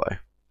 Goodbye.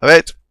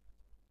 Wait!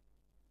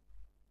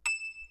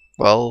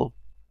 Well,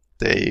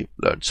 they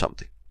learned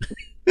something.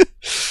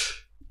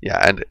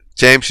 Yeah, and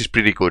James is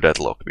pretty good at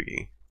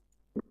lockpicking.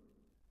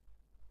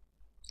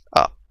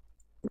 Ah.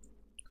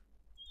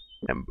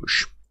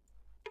 Ambush.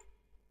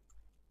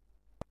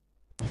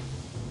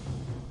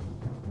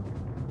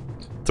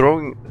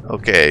 Throwing...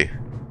 okay.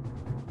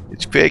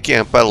 It's quaking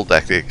and battle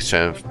tactics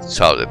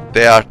shouted.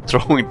 They are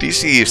throwing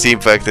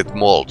disease-infected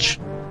mulch.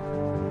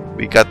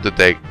 We got to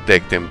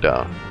take them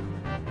down.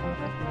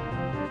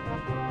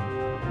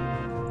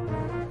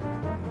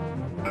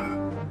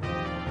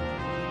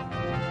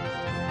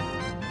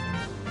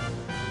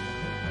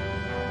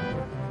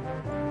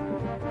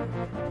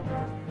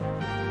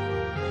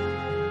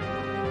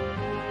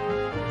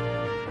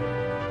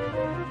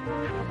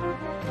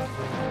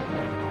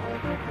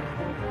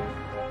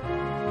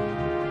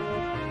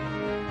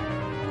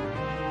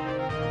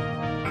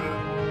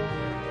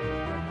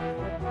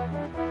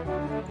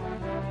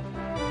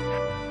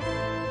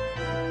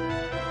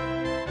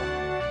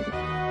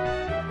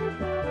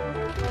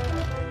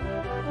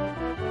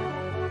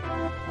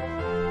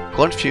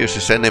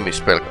 Confuses enemy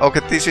spell.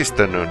 Okay, this is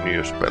the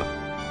new spell.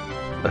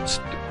 Let's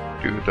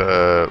do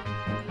the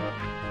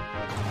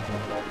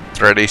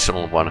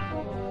traditional one.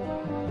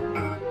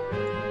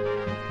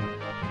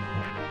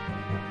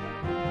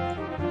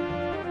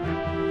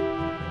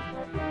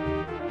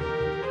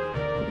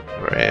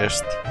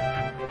 Rest.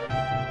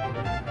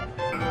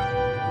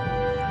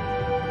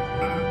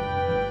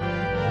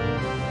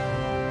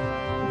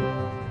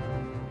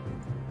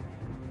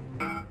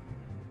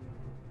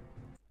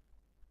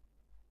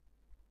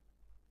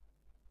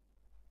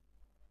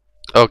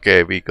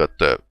 Okay, we got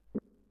the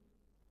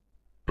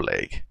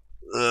plague.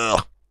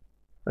 Ugh.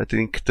 I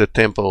think the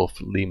Temple of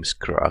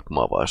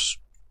Limskragma was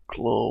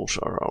close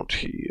around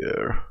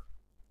here.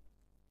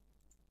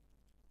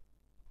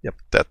 Yep,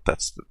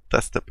 that's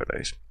the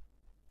place.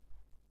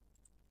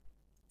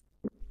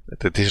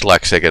 It is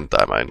like second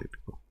time I need to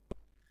go.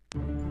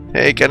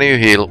 Hey, can you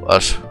heal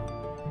us?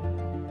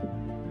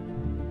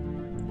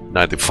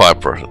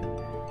 95%.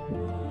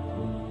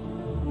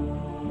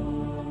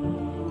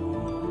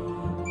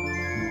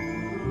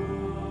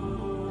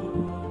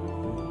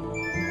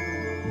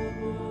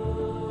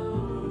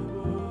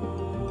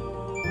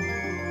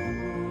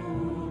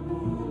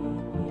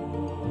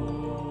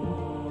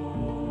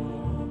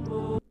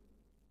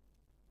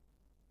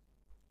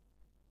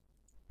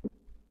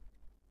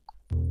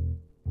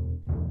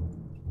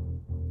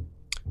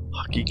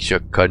 Hakiksha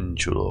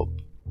Kanjulo.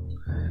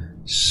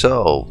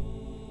 So,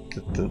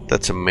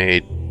 That's a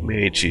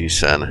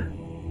mage's and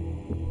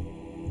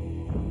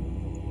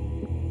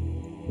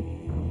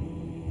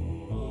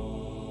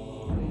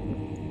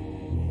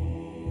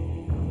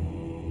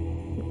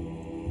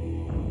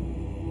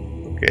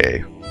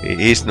okay.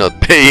 He's not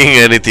paying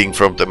anything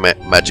from the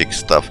magic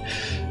stuff.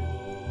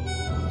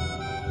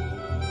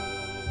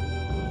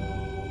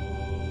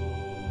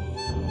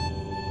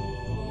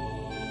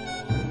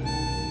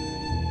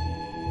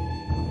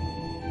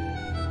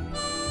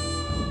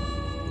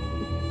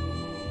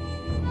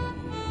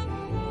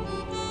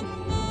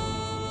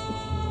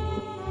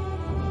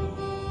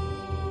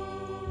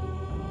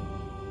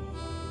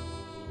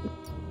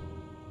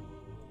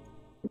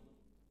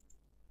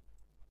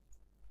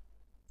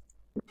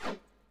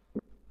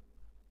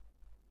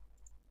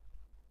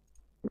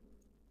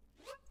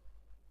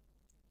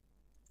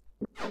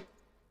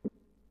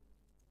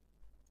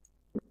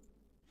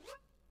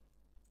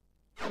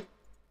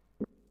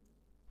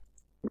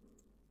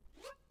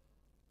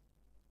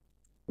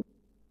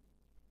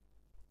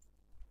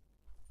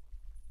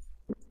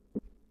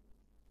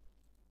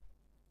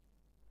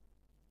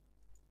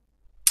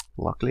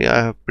 Luckily,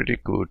 I have pretty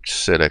good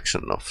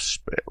selection of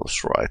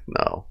spells right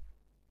now.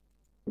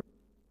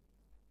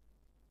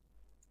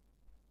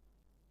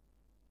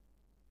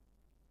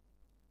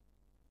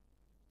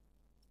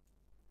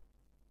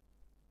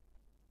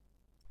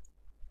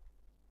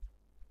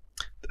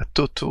 The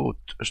two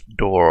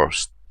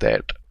doors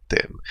stared at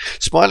them.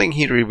 Smiling,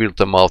 he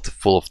revealed a mouth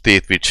full of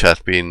teeth which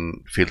had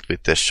been filled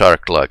with the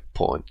shark-like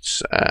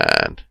points,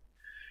 and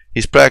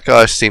his black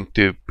eyes seemed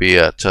to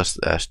be just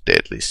as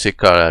deadly.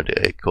 Cigar and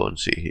a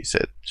concy, he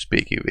said,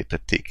 speaking with a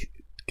thick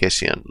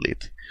Gessian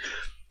lid.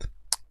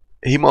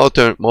 He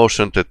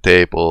motioned the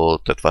table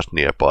that was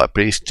nearby.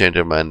 Please,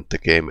 gentlemen, the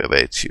game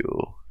awaits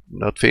you.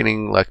 Not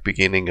feeling like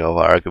beginning an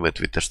argument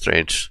with a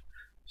strange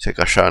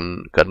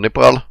Sekashan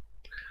cannibal,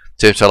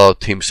 James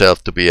allowed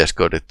himself to be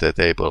escorted to the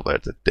table where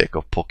the deck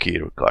of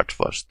poker cards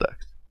was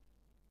stacked.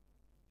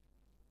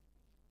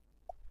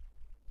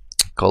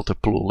 Called the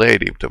Blue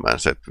Lady, the man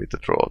said with a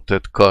draw.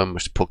 That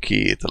comes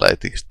Poki, the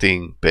lightning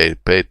sting paid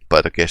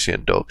by the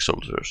Gessian dog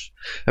soldiers.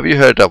 Have you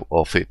heard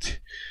of it?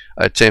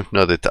 James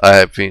nodded. I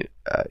have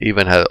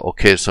even had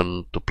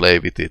occasion to play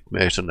with it,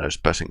 mercenaries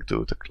passing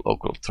through the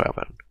local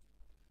tavern.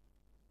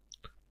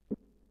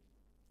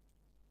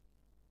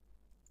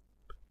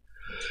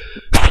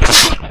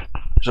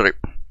 Sorry.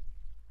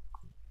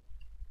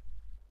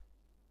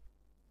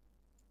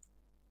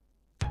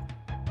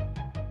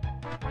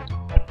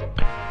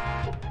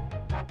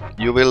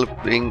 You will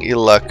bring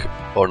ill luck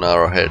on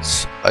our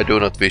heads. I do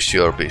not wish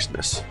your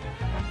business.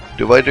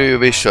 Why do you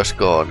wish us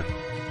gone?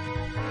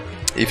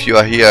 If you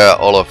are here,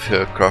 all of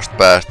you crossed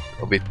paths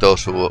with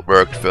those who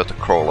worked for the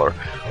crawler.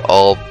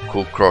 All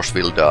who cross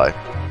will die.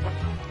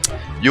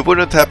 You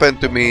wouldn't happen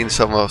to mean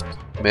some of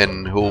the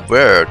men who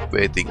were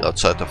waiting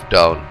outside of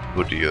town,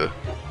 would you?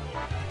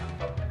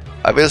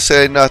 I will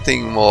say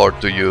nothing more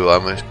to you.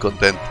 I'm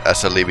content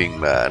as a living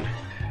man.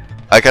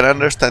 I can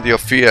understand your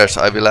fears.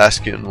 I will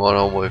ask you one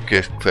or more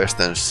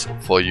questions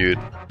for you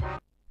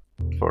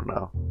for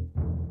now.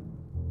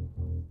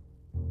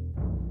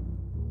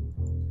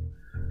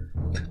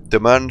 The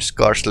man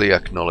scarcely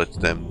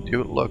acknowledged them.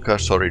 You look a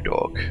sorry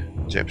dog,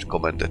 James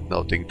commented,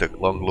 noting the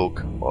long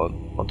look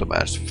on the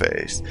man's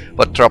face.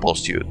 What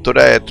troubles you?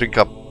 Today I drink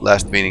up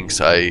last winnings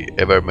I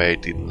ever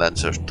made in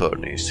Lancer's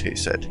tourneys, he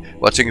said,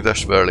 watching the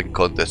swirling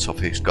contents of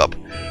his cup.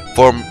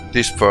 From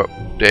this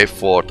day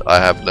forth I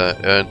have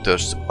earned an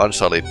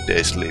unsullied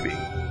day's living.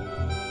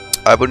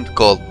 I wouldn't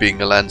call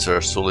being a Lancer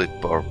a solid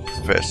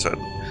profession.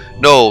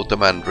 No, the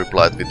man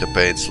replied with a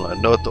pained smile,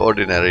 not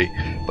ordinary,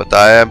 but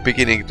I am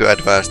beginning to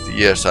advance the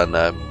years and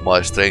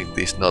my strength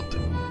is not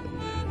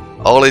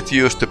all it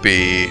used to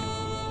be.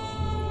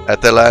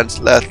 At the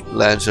last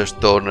Lancer's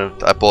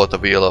tournament I bought a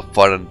wheel of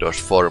Fernando's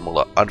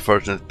formula.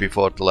 Unfortunately,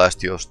 before the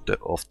last year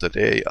of the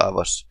day I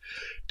was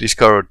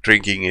discovered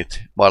drinking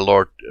it. My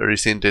lord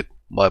rescinded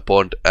my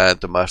bond and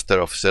the master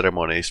of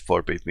ceremonies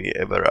forbid me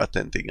ever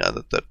attending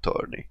another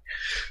tourney.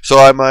 So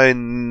I might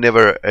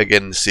never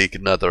again seek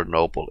another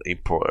noble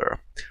emperor.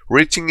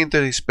 Reaching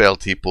into his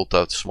belt, he pulled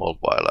out a small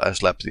vial and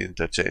slapped it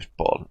into James'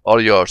 palm. All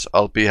yours.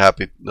 I'll be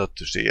happy not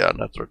to see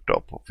another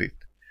drop of it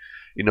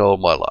in all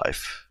my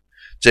life.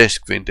 James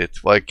squinted.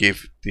 Why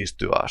give these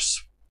to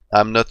us?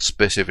 I'm not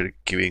specifically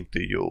giving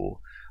to you.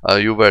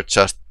 You were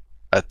just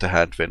at the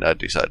hand when I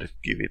decided to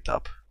give it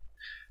up.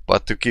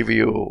 But to give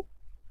you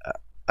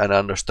an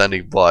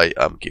understanding why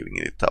I'm giving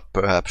it up,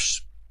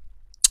 perhaps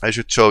I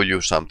should show you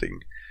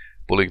something.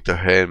 Pulling the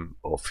hem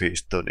of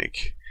his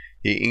tunic,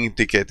 he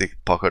indicated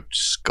a pocket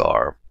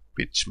scar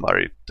which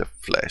marred the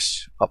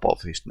flesh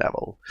above his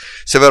navel.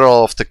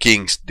 Several of the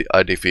kings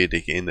I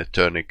defeated in the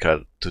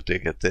tournament to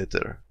take a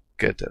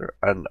together,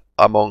 and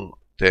among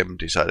them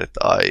decided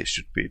I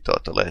should be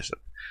taught a lesson.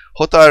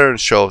 Hot iron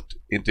shot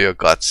into your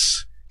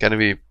guts can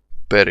be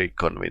very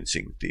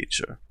convincing,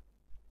 teacher.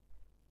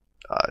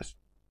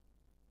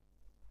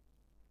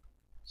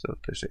 So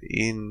there's an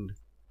inn,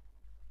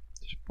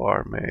 there's a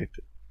barmaid,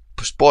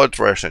 spoiled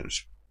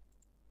rations.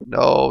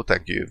 No,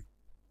 thank you.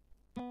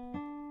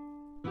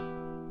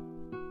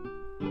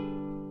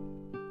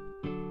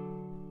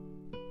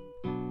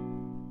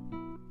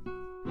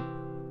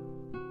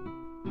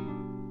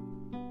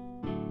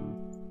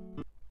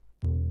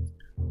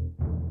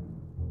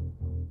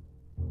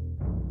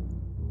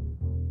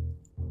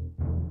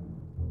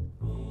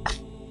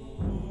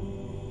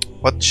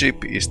 What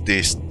ship is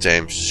this?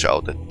 James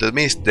shouted. The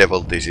Mist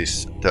Devil, this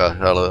is, the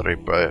Hal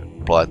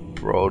replied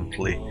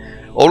promptly.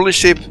 Only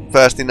ship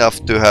fast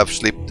enough to have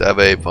slipped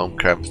away from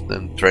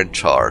Crampton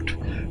Trenchard.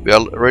 We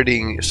are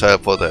readying sail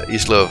for the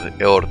Isle of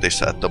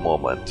Eortis at the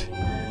moment.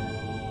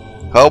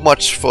 How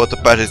much for the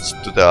passage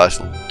to the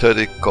isle?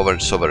 30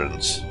 covered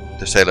sovereigns.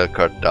 The sailor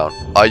cut down.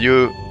 Are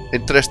you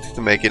interested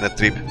in making a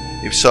trip?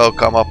 If so,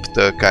 come up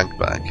the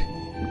gangplank.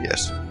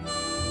 Yes.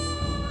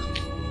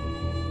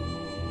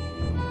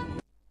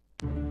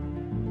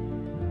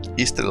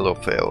 Isle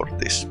of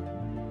Eortis.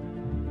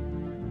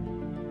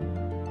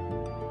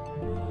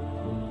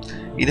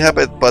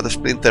 Inhabited by the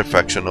splinter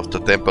faction of the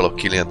Temple of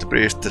Killian, the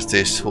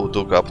priestesses who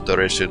took up the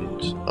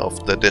residence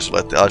of the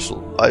desolate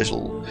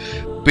isle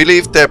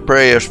believed their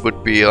prayers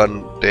would be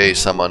one day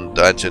summon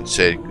the ancient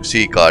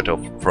sea god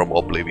from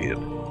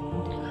oblivion.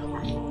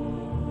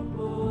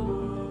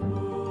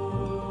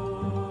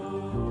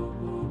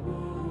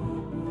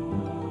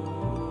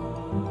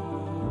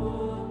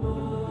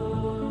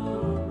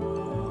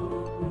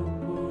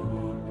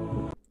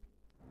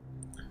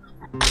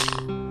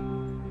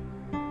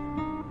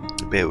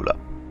 Beula.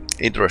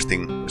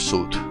 Interesting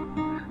suit.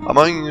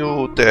 Among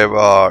you there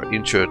are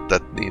injured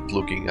that need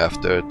looking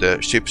after.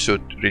 The ship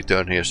should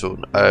return here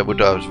soon. I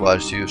would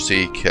advise you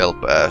seek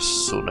help as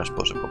soon as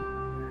possible.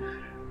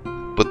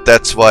 But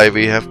that's why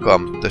we have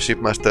come. The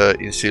shipmaster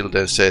in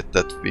Silden said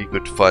that we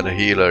could find a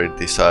healer in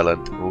this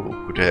island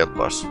who could help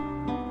us.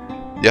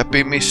 You have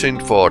been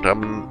misinformed.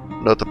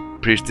 I'm not a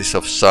priestess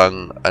of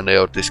Sang, and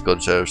Eortis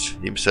concerns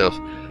himself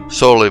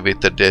solely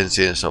with the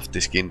denizens of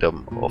this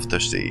kingdom of the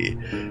sea.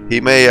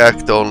 He may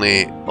act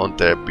only on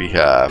their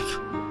behalf.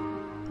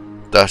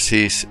 Thus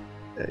is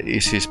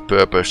his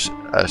purpose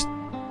as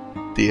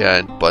the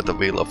end by the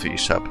will of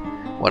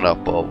Ishab, one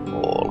above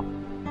all.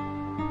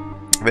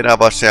 When I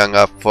was young,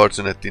 I was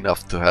fortunate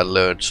enough to have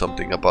learned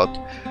something about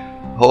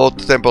how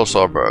the temples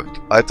are worked.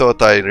 I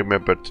thought I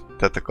remembered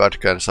that the god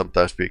can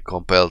sometimes be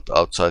compelled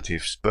outside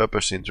his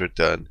purpose in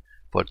return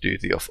for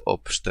duty of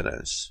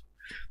abstinence.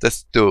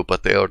 That's true,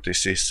 but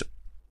Eortis is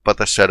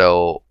but a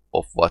shadow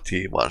of what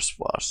he once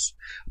was.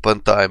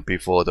 Upon time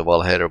before the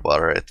Valhalla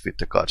warred with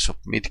the gods of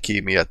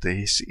Midkemia,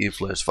 his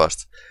influence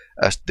was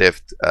as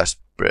depth as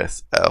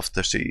breadth of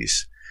the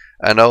seas,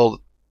 and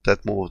all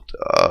that moved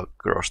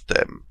across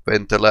them.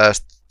 When the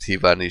last he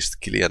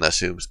vanished, Killian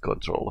assumed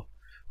control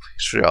of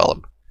his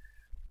realm.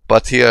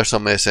 But here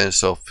some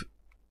essence of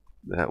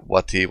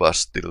what he was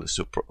still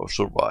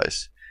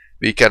survives.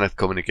 We cannot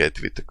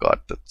communicate with the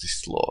god that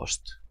is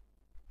lost.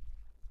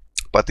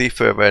 But if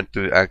we were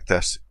to act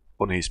as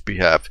on his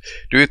behalf,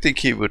 do you think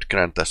he would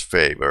grant us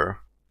favor?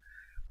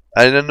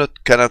 I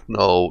cannot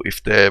know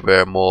if there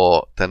were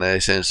more than a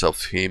sense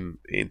of him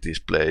in this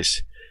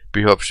place.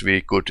 Perhaps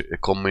we could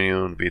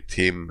commune with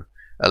him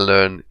and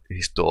learn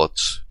his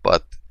thoughts,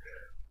 but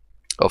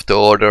of the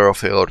order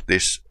of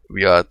Eortis,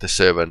 we are the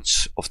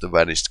servants of the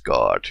vanished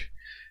god.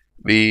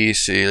 We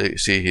see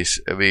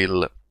his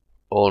will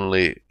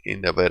only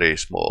in a very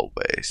small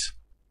ways.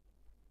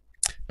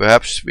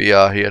 Perhaps we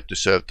are here to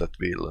serve that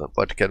will.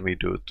 What can we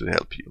do to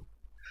help you?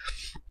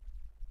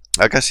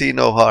 I can see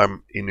no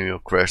harm in your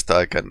quest,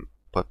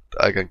 but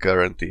I can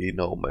guarantee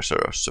no measure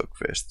of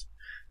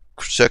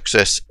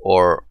success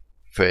or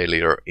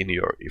failure in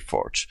your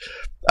efforts.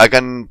 I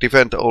can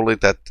defend only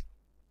that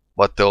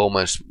what the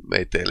omens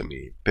may tell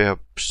me.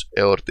 Perhaps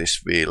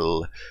Eortis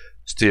will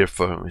stir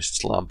from his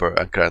slumber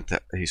and grant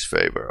his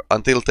favor.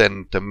 Until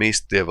then, the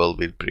Mist Devil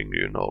will bring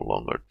you no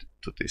longer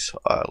to this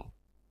isle.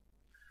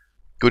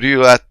 Could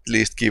you at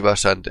least give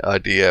us an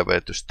idea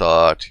where to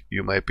start?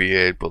 You may be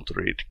able to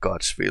read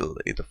God's will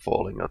in the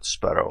falling of the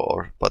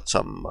sparrow, but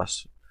some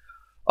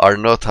are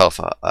not half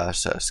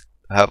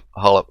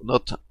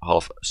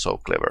so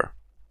clever.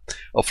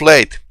 Of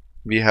late,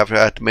 we have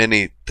had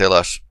many tell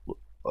us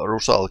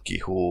Rusalki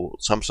who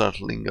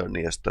sometimes linger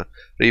near the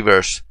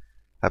rivers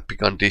have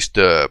become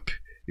disturbed.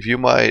 If you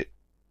might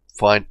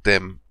find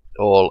them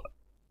all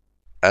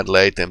and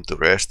lay them to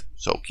rest,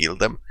 so kill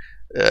them,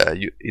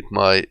 it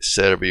might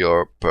serve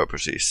your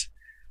purposes.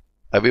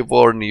 I will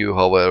warn you,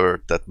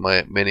 however, that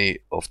many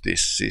of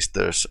these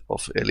sisters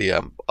of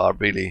Eliam are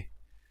really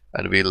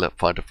and will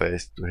find a way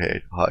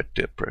to hide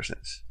their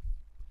presence.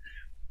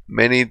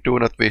 Many do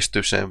not wish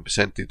to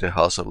send to the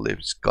house of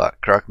living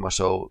Kragma,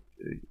 so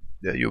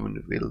you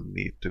will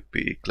need to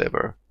be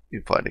clever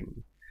in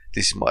finding.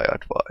 This is my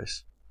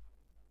advice.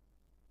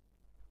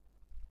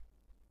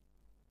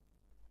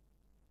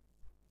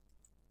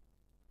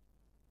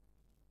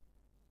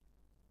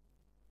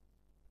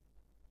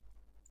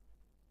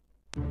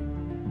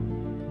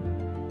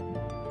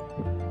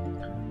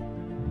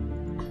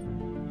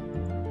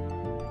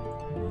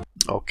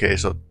 Okay,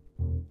 so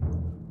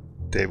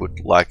They would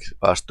like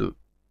us to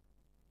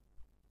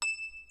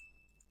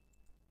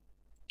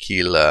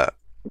kill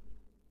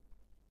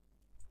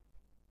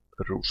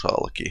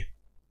Rusalki.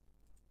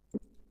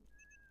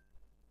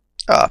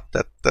 Ah,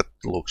 that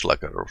looks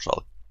like a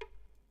Rusalki.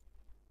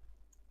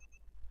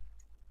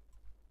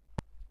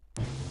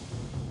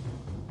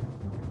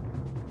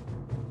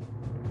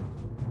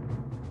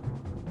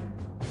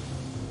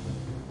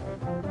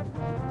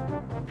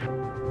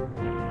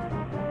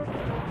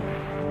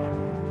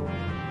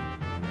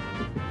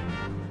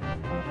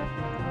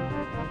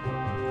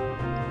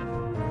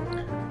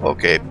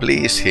 Okay,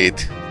 please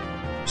hit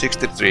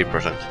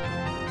 63%.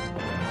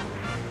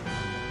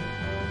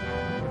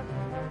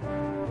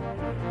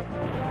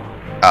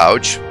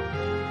 Ouch.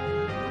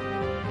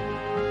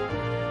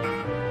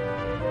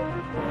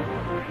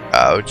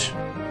 Ouch.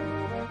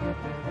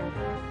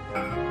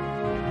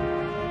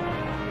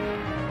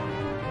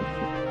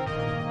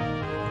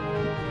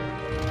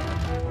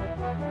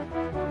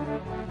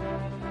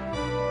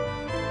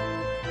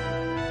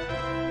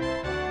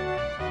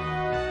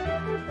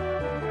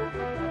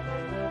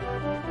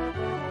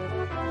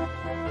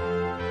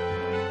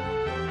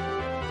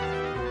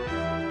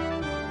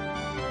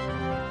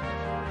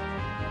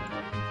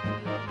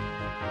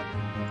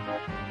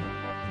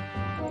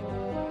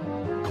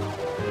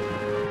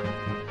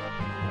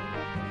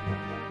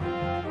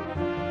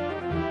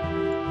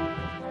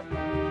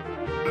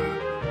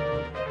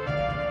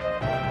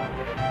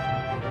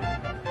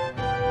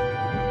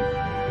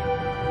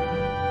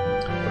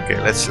 Okay,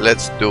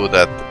 let's do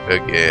that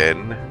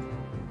again.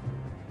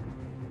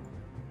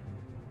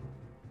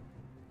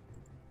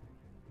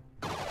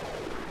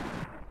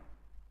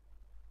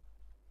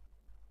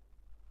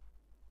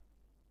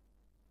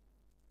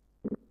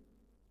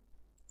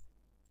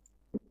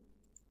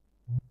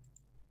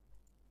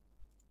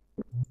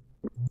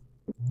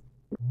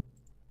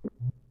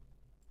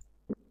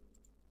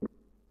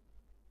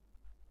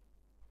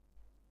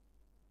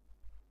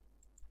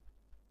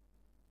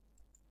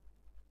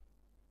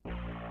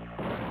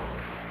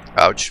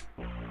 Ouch.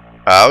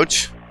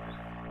 Ouch.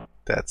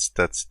 That's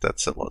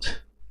a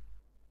lot.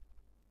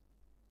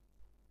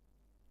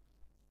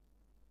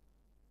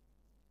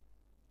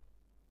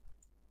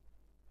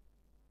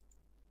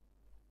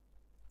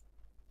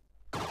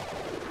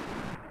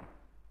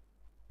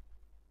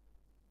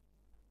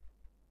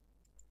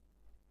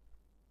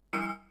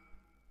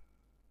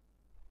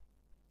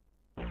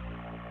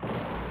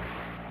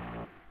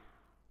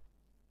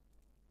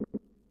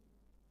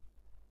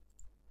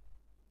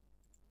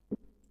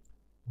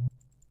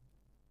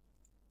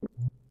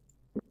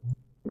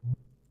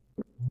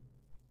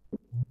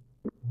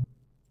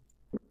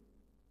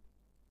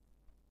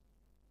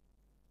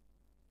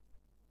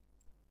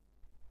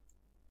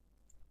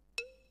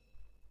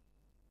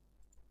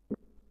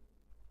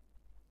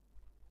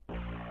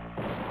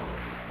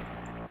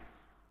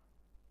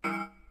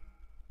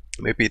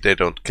 Maybe they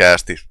don't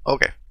cast it.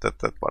 Okay,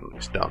 that one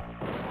is down.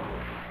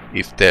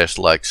 If there's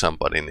like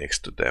somebody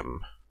next to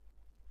them.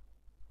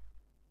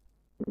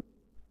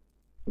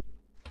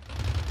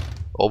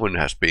 Owen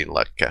has been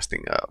like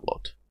casting a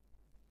lot.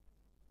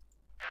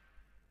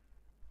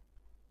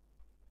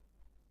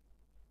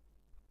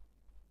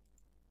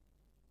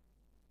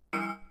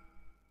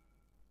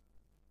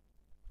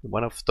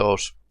 One of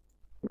those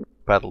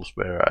battles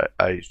where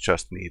I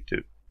just need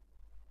to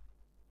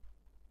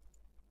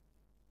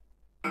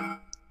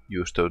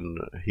use the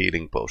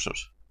healing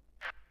potions.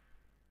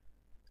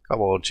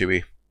 Come on,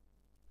 Chibi.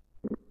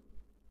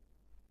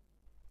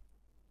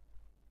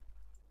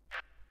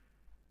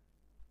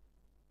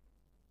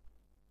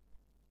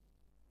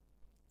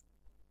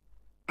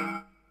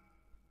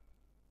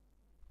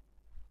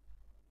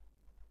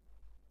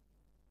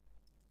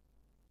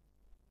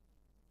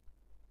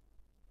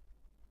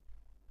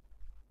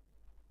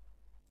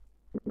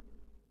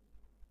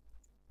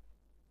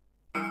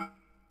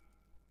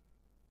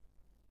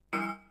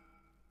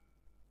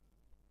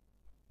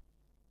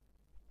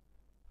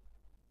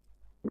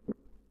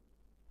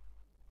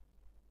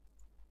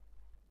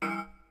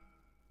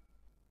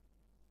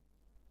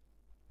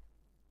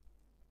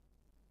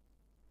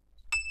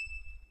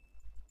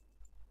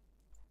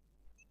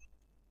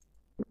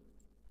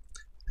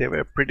 They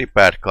were pretty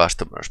bad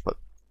customers, but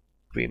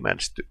we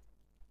managed to...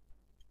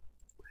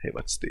 Hey,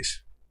 what's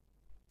this?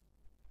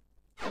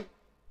 Some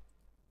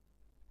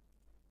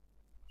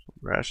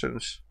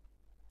rations.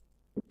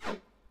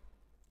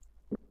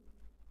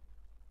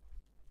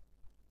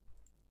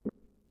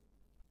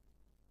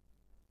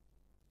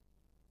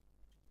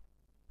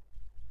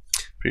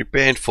 Pretty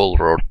painful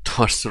road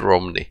towards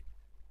Romney.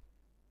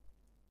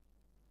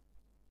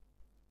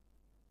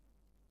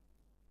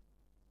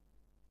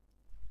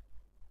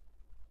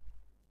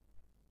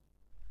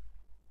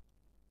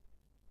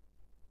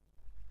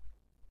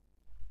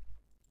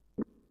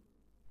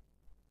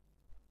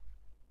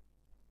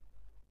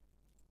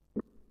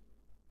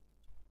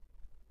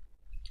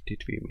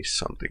 Did we miss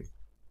something?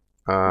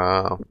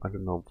 I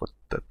don't know what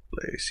that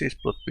place is,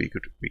 but we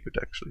could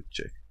actually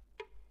check.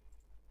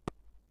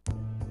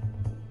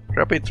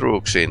 Rapid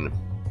Rooks in.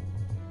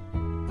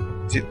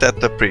 Is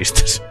that the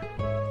priestess?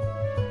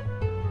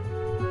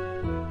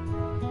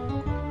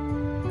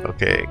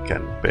 Okay,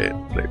 can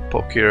play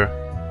poker.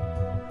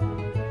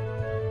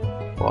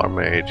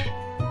 Barmaid.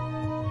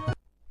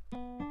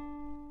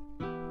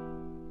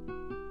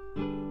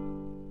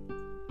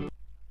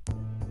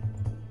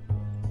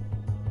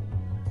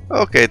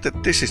 Okay,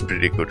 this is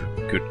pretty good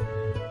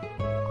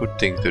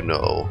thing to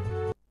know.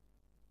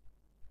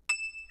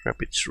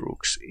 Rabbit's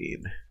rooks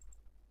in.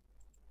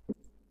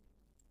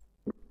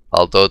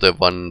 Although the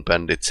one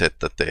bandit said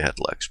that they had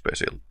like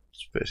special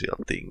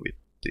thing with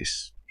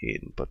this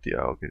in, but yeah,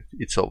 okay,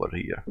 it's over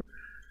here.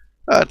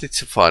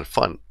 It's a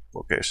fun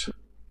location.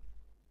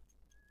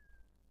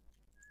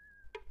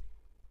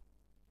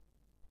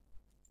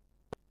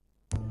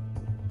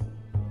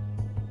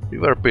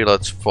 River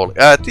pilots fall.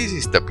 This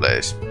is the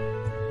place.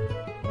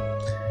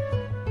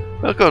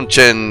 Welcome,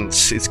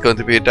 gents. It's going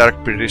to be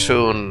dark pretty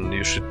soon.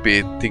 You should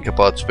be think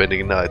about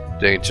spending night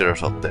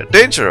dangerous out there.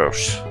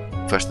 Dangerous!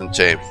 Feist and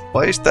James.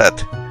 Why is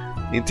that?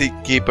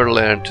 Innkeeper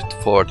learned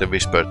for the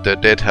whisper. The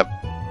dead have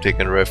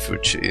taken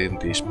refuge in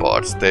these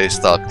parts. They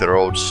stalk the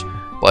roads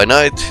by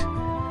night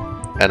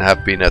and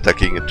have been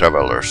attacking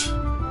travelers.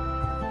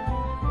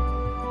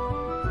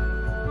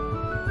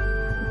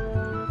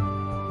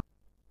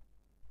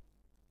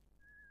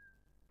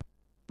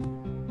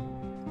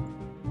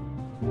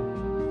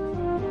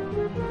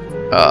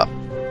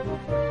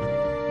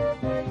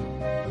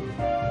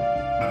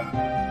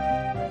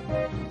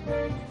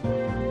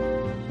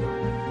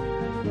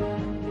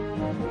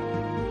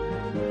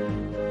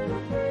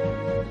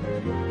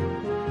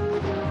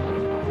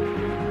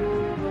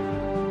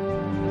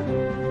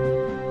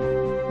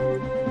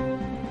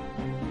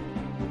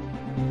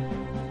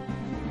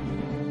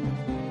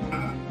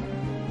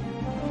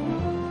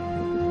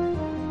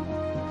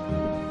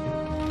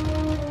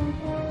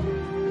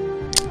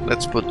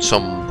 Let's put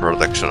some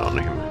protection on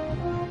him.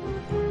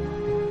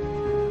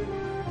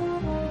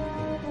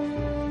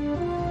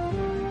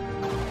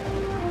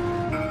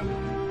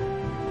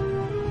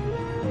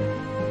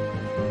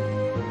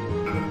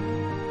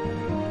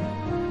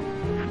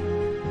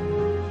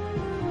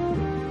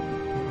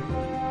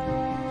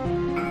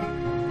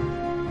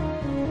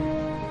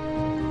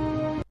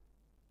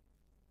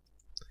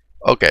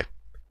 Okay.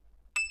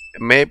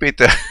 Maybe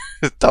the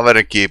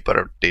tavern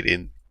keeper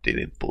didn't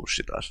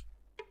bullshit us.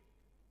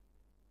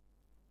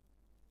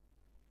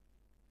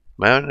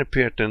 Man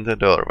appeared in the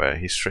doorway,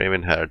 his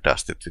raven hair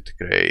dusted with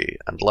grey,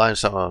 and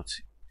lines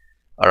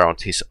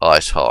around his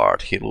eyes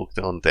hard. He looked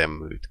on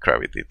them with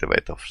gravity, the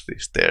weight of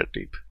his stare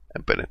deep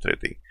and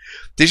penetrating.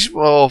 This is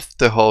of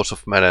the house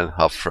of Madame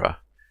Hafra.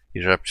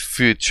 He rapped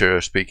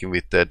future, speaking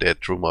with the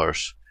dead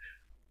rumors.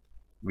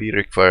 We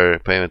require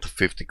payment of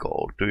 50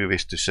 gold. Do you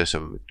wish to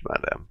session with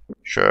Madame?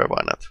 Sure,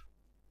 why not?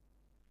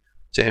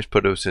 James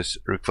produces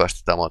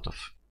requested amount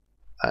of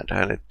and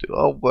hand it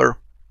over.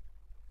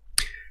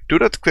 Do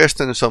not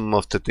question some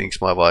of the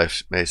things my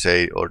wife may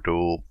say or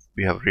do.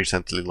 We have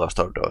recently lost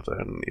our daughter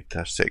and it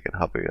has taken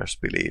Javier's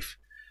belief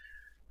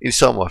in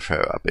some of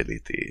her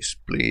abilities.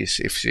 Please,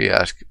 if she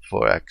asks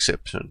for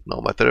exception, no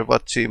matter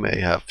what she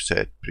may have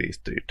said, please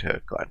treat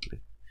her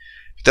kindly.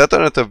 Without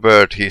another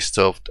word, he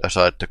shoved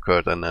aside the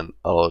curtain and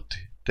allowed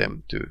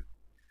them to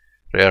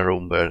rare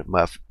room where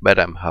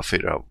Madame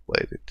Hafira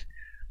waited.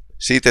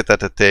 Seated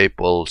at a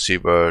table, she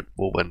wore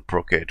woven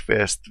brocade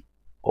vest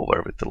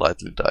over with the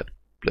lightly dyed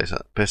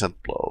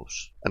peasant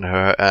blouse, and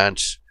her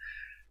hands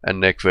and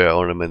neck were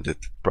ornamented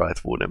with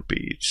bright wooden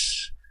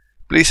beads.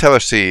 Please have a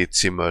seat,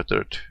 she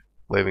muttered,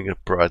 waving a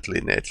brightly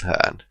nailed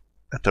hand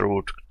at the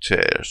rude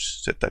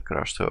chairs set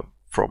across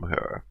from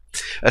her.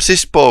 As she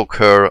spoke,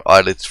 her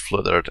eyelids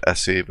fluttered as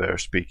she were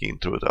speaking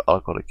through the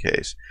alcoholic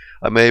haze.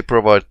 I may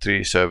provide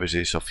 3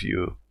 services of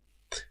you.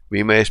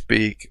 We may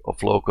speak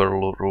of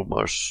local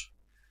rumors.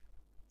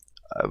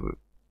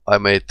 I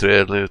may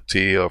tell you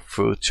your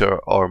future,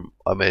 or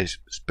I may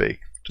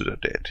speak to the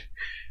dead,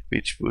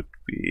 which would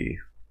be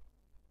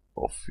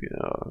of,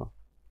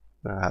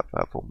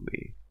 half of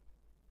me.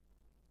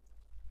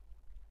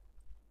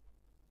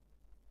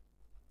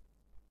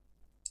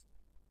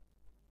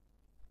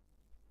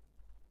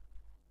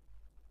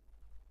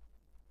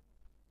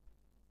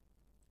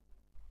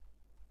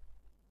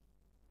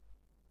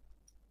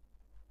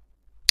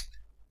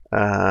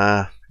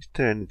 Is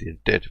there anything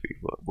dead we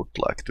would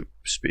like to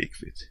speak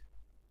with?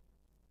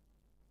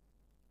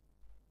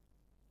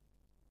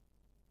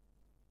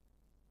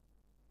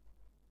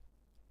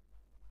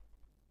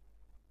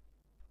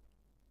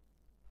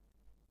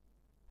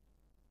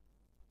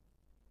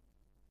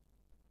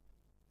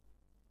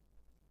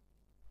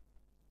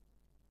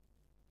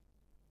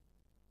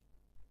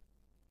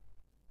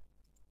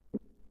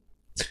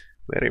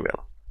 Very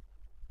well.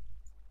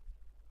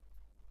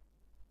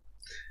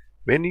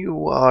 When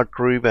you are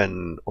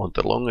driven on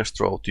the longest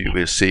road, you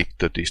will seek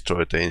to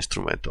destroy the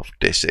instrument of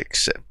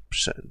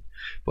deception,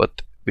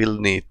 but will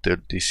need to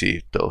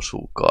deceive those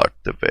who guard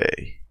the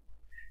way.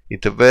 In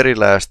the very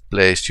last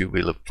place you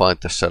will find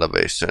the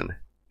salvation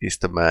is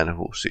the man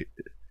who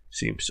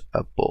seems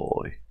a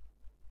boy.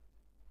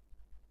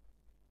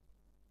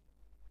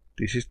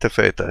 This is the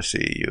fate I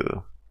see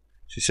you,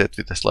 she said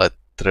with a slight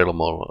tremor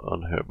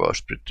on her voice,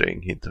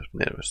 betraying hint of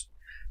nervous.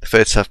 The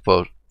fates have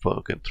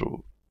spoken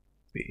through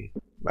me,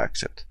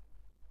 accept.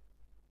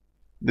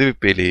 Do we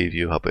believe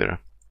you, Habira?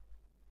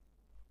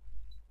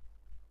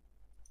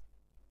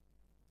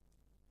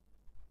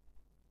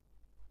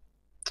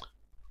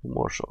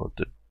 Rumors of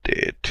the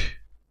dead.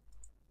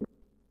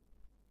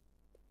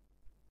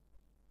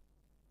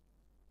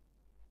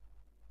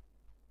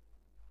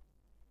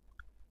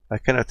 I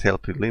cannot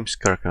help you, limbs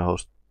can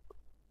host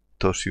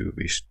those you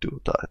wish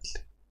too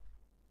tightly.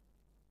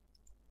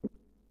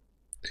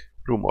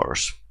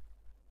 Rumors.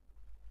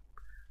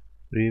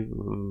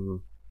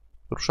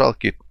 Rusal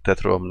kid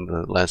that roam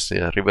lands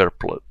near river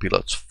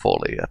pilots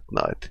folly at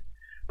night,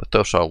 but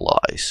those are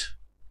lies.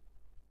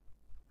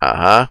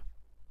 Uh-huh.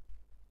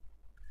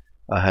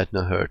 I had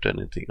not heard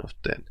anything of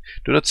them.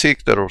 Do not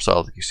seek the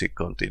Rusal, she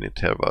continued,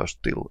 her voice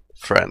still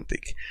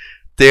frantic.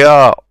 They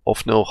are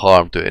of no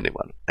harm to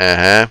anyone.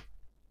 Uh-huh.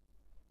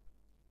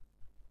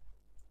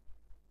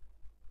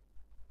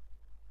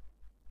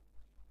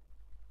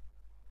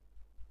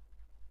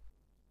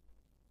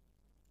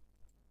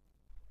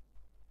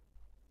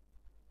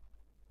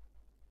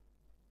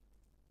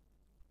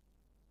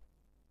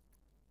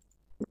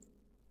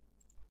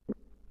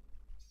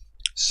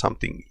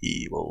 Something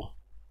evil.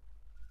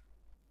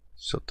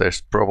 So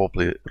there's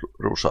probably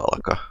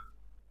Rusalka.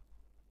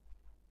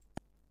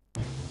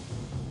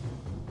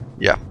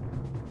 Yeah.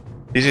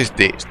 This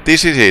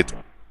is it.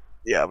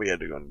 Yeah, we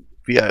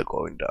are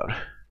going down.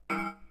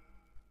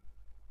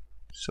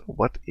 So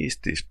what is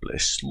this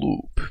place?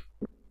 Sloop.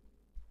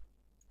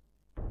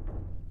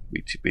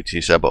 Which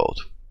is about?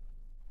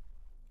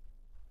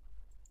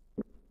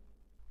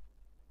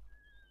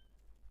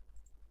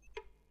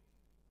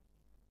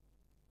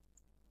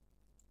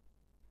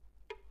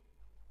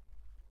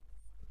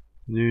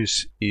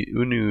 Unused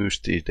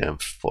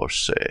for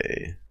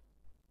say.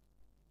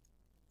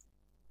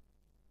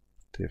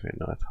 TV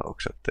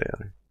Nighthawkset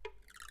there.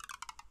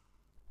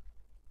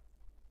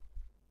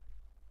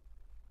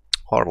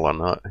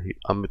 Harlan,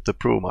 I'm with the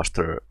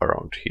brewmaster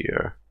around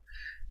here.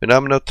 When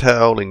I'm not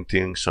hauling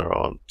things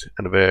around,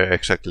 and where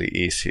exactly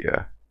is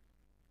here?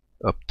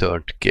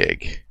 Upturned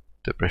keg.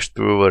 The best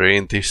brewery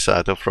in this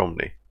side of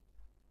Romney.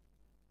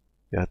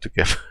 We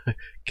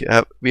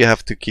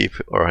have to keep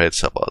our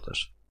heads about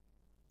us.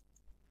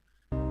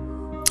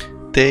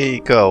 They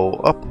go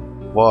up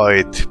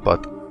white,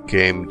 but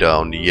came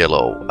down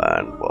yellow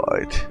and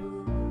white.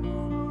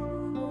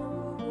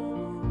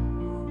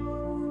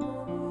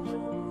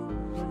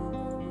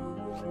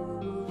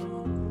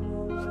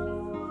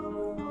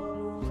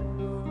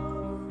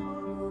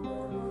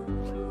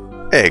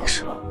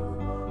 Eggs.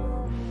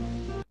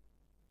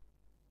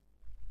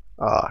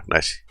 Ah,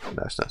 nice.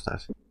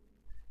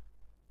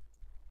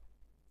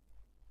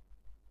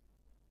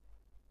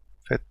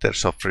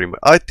 Fetters of Rim.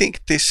 I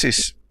think this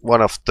is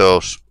one of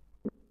those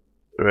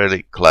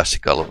really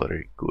classical,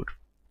 very good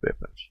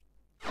weapons.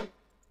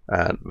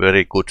 And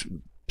very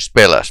good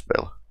spell as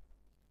well.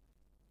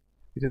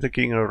 The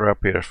King of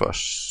Rapiers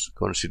was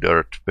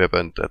considered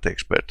weapon that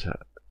expert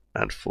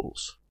and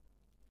fools.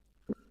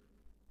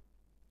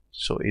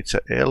 So it's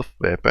an elf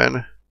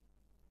weapon,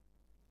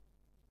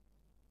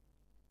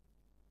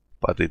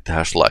 but it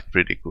has like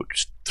pretty good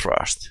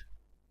thrust.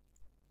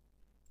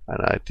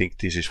 And I think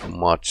this is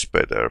much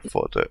better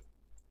for the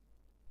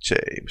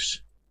James.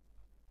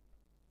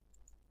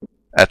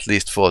 At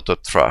least for the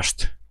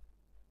thrust.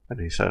 And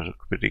he has a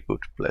pretty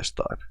good bless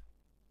type.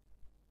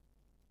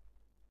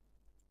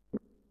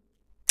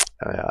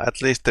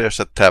 At least there's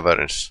a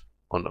taverns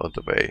on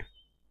the way.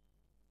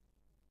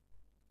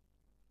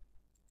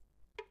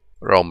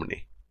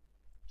 Romney.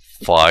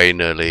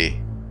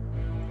 Finally.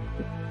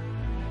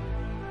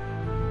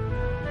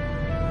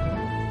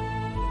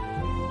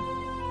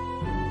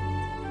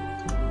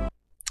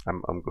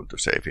 I'm going to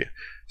save here.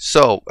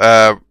 So,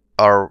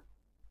 our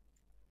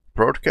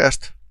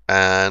broadcast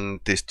and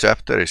this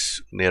chapter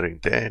is nearing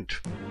the end.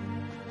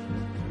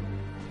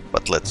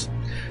 But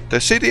the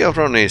city of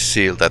Romney is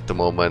sealed at the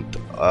moment,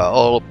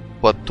 all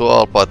but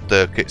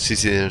the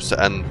citizens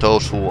and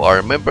those who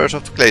are members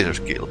of the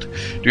Glazers Guild.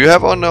 Do you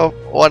have one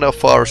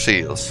of our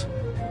seals?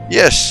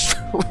 Yes,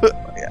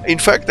 in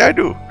fact I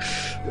do.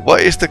 Why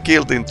is the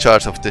guild in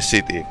charge of the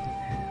city?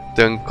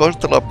 The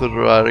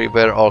constabulary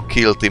were all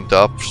killed in the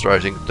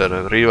uprising of the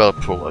rival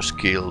Pullers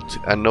Guild,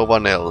 and no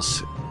one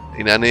else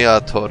in any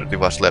authority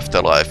was left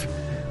alive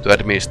to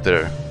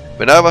administer.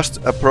 When I was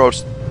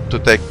approached to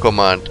take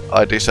command,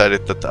 I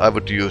decided that I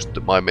would use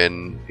my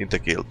men in the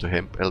guild to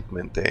help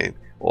maintain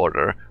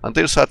order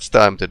until such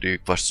time the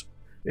Duke was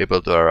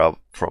able to arrive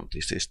from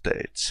these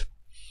estates.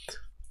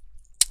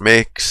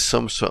 Makes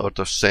some sort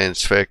of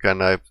sense. Where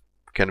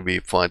can we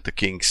find the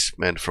king's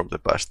men from the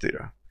past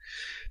era?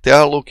 They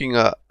are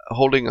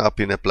holding up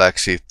in a Black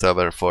Sea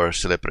tavern for a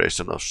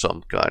celebration of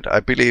some kind. I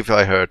believe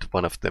I heard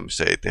one of them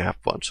say they have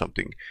found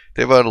something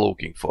they were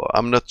looking for.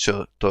 I'm not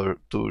too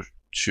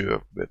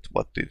sure with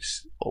what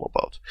it's all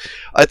about.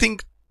 I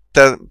think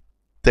that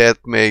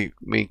may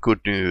mean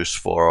good news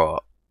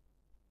for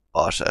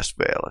us as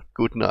well.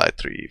 Good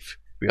night, Reef.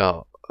 We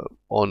are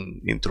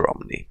on into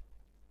Romney.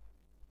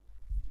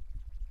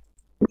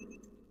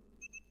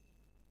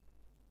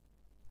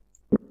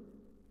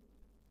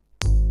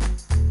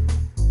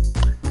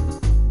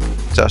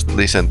 Just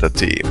listen to the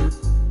team.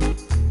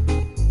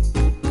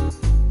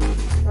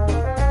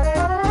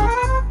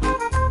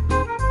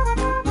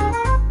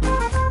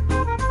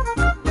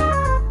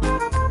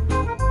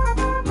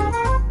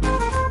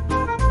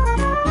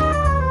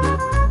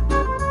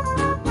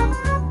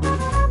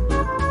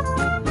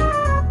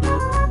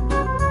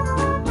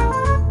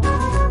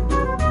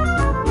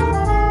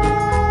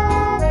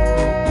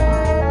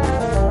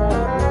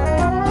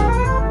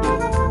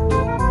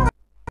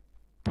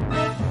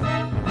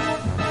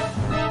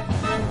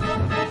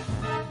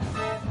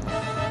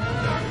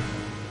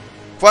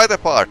 Quite a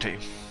party.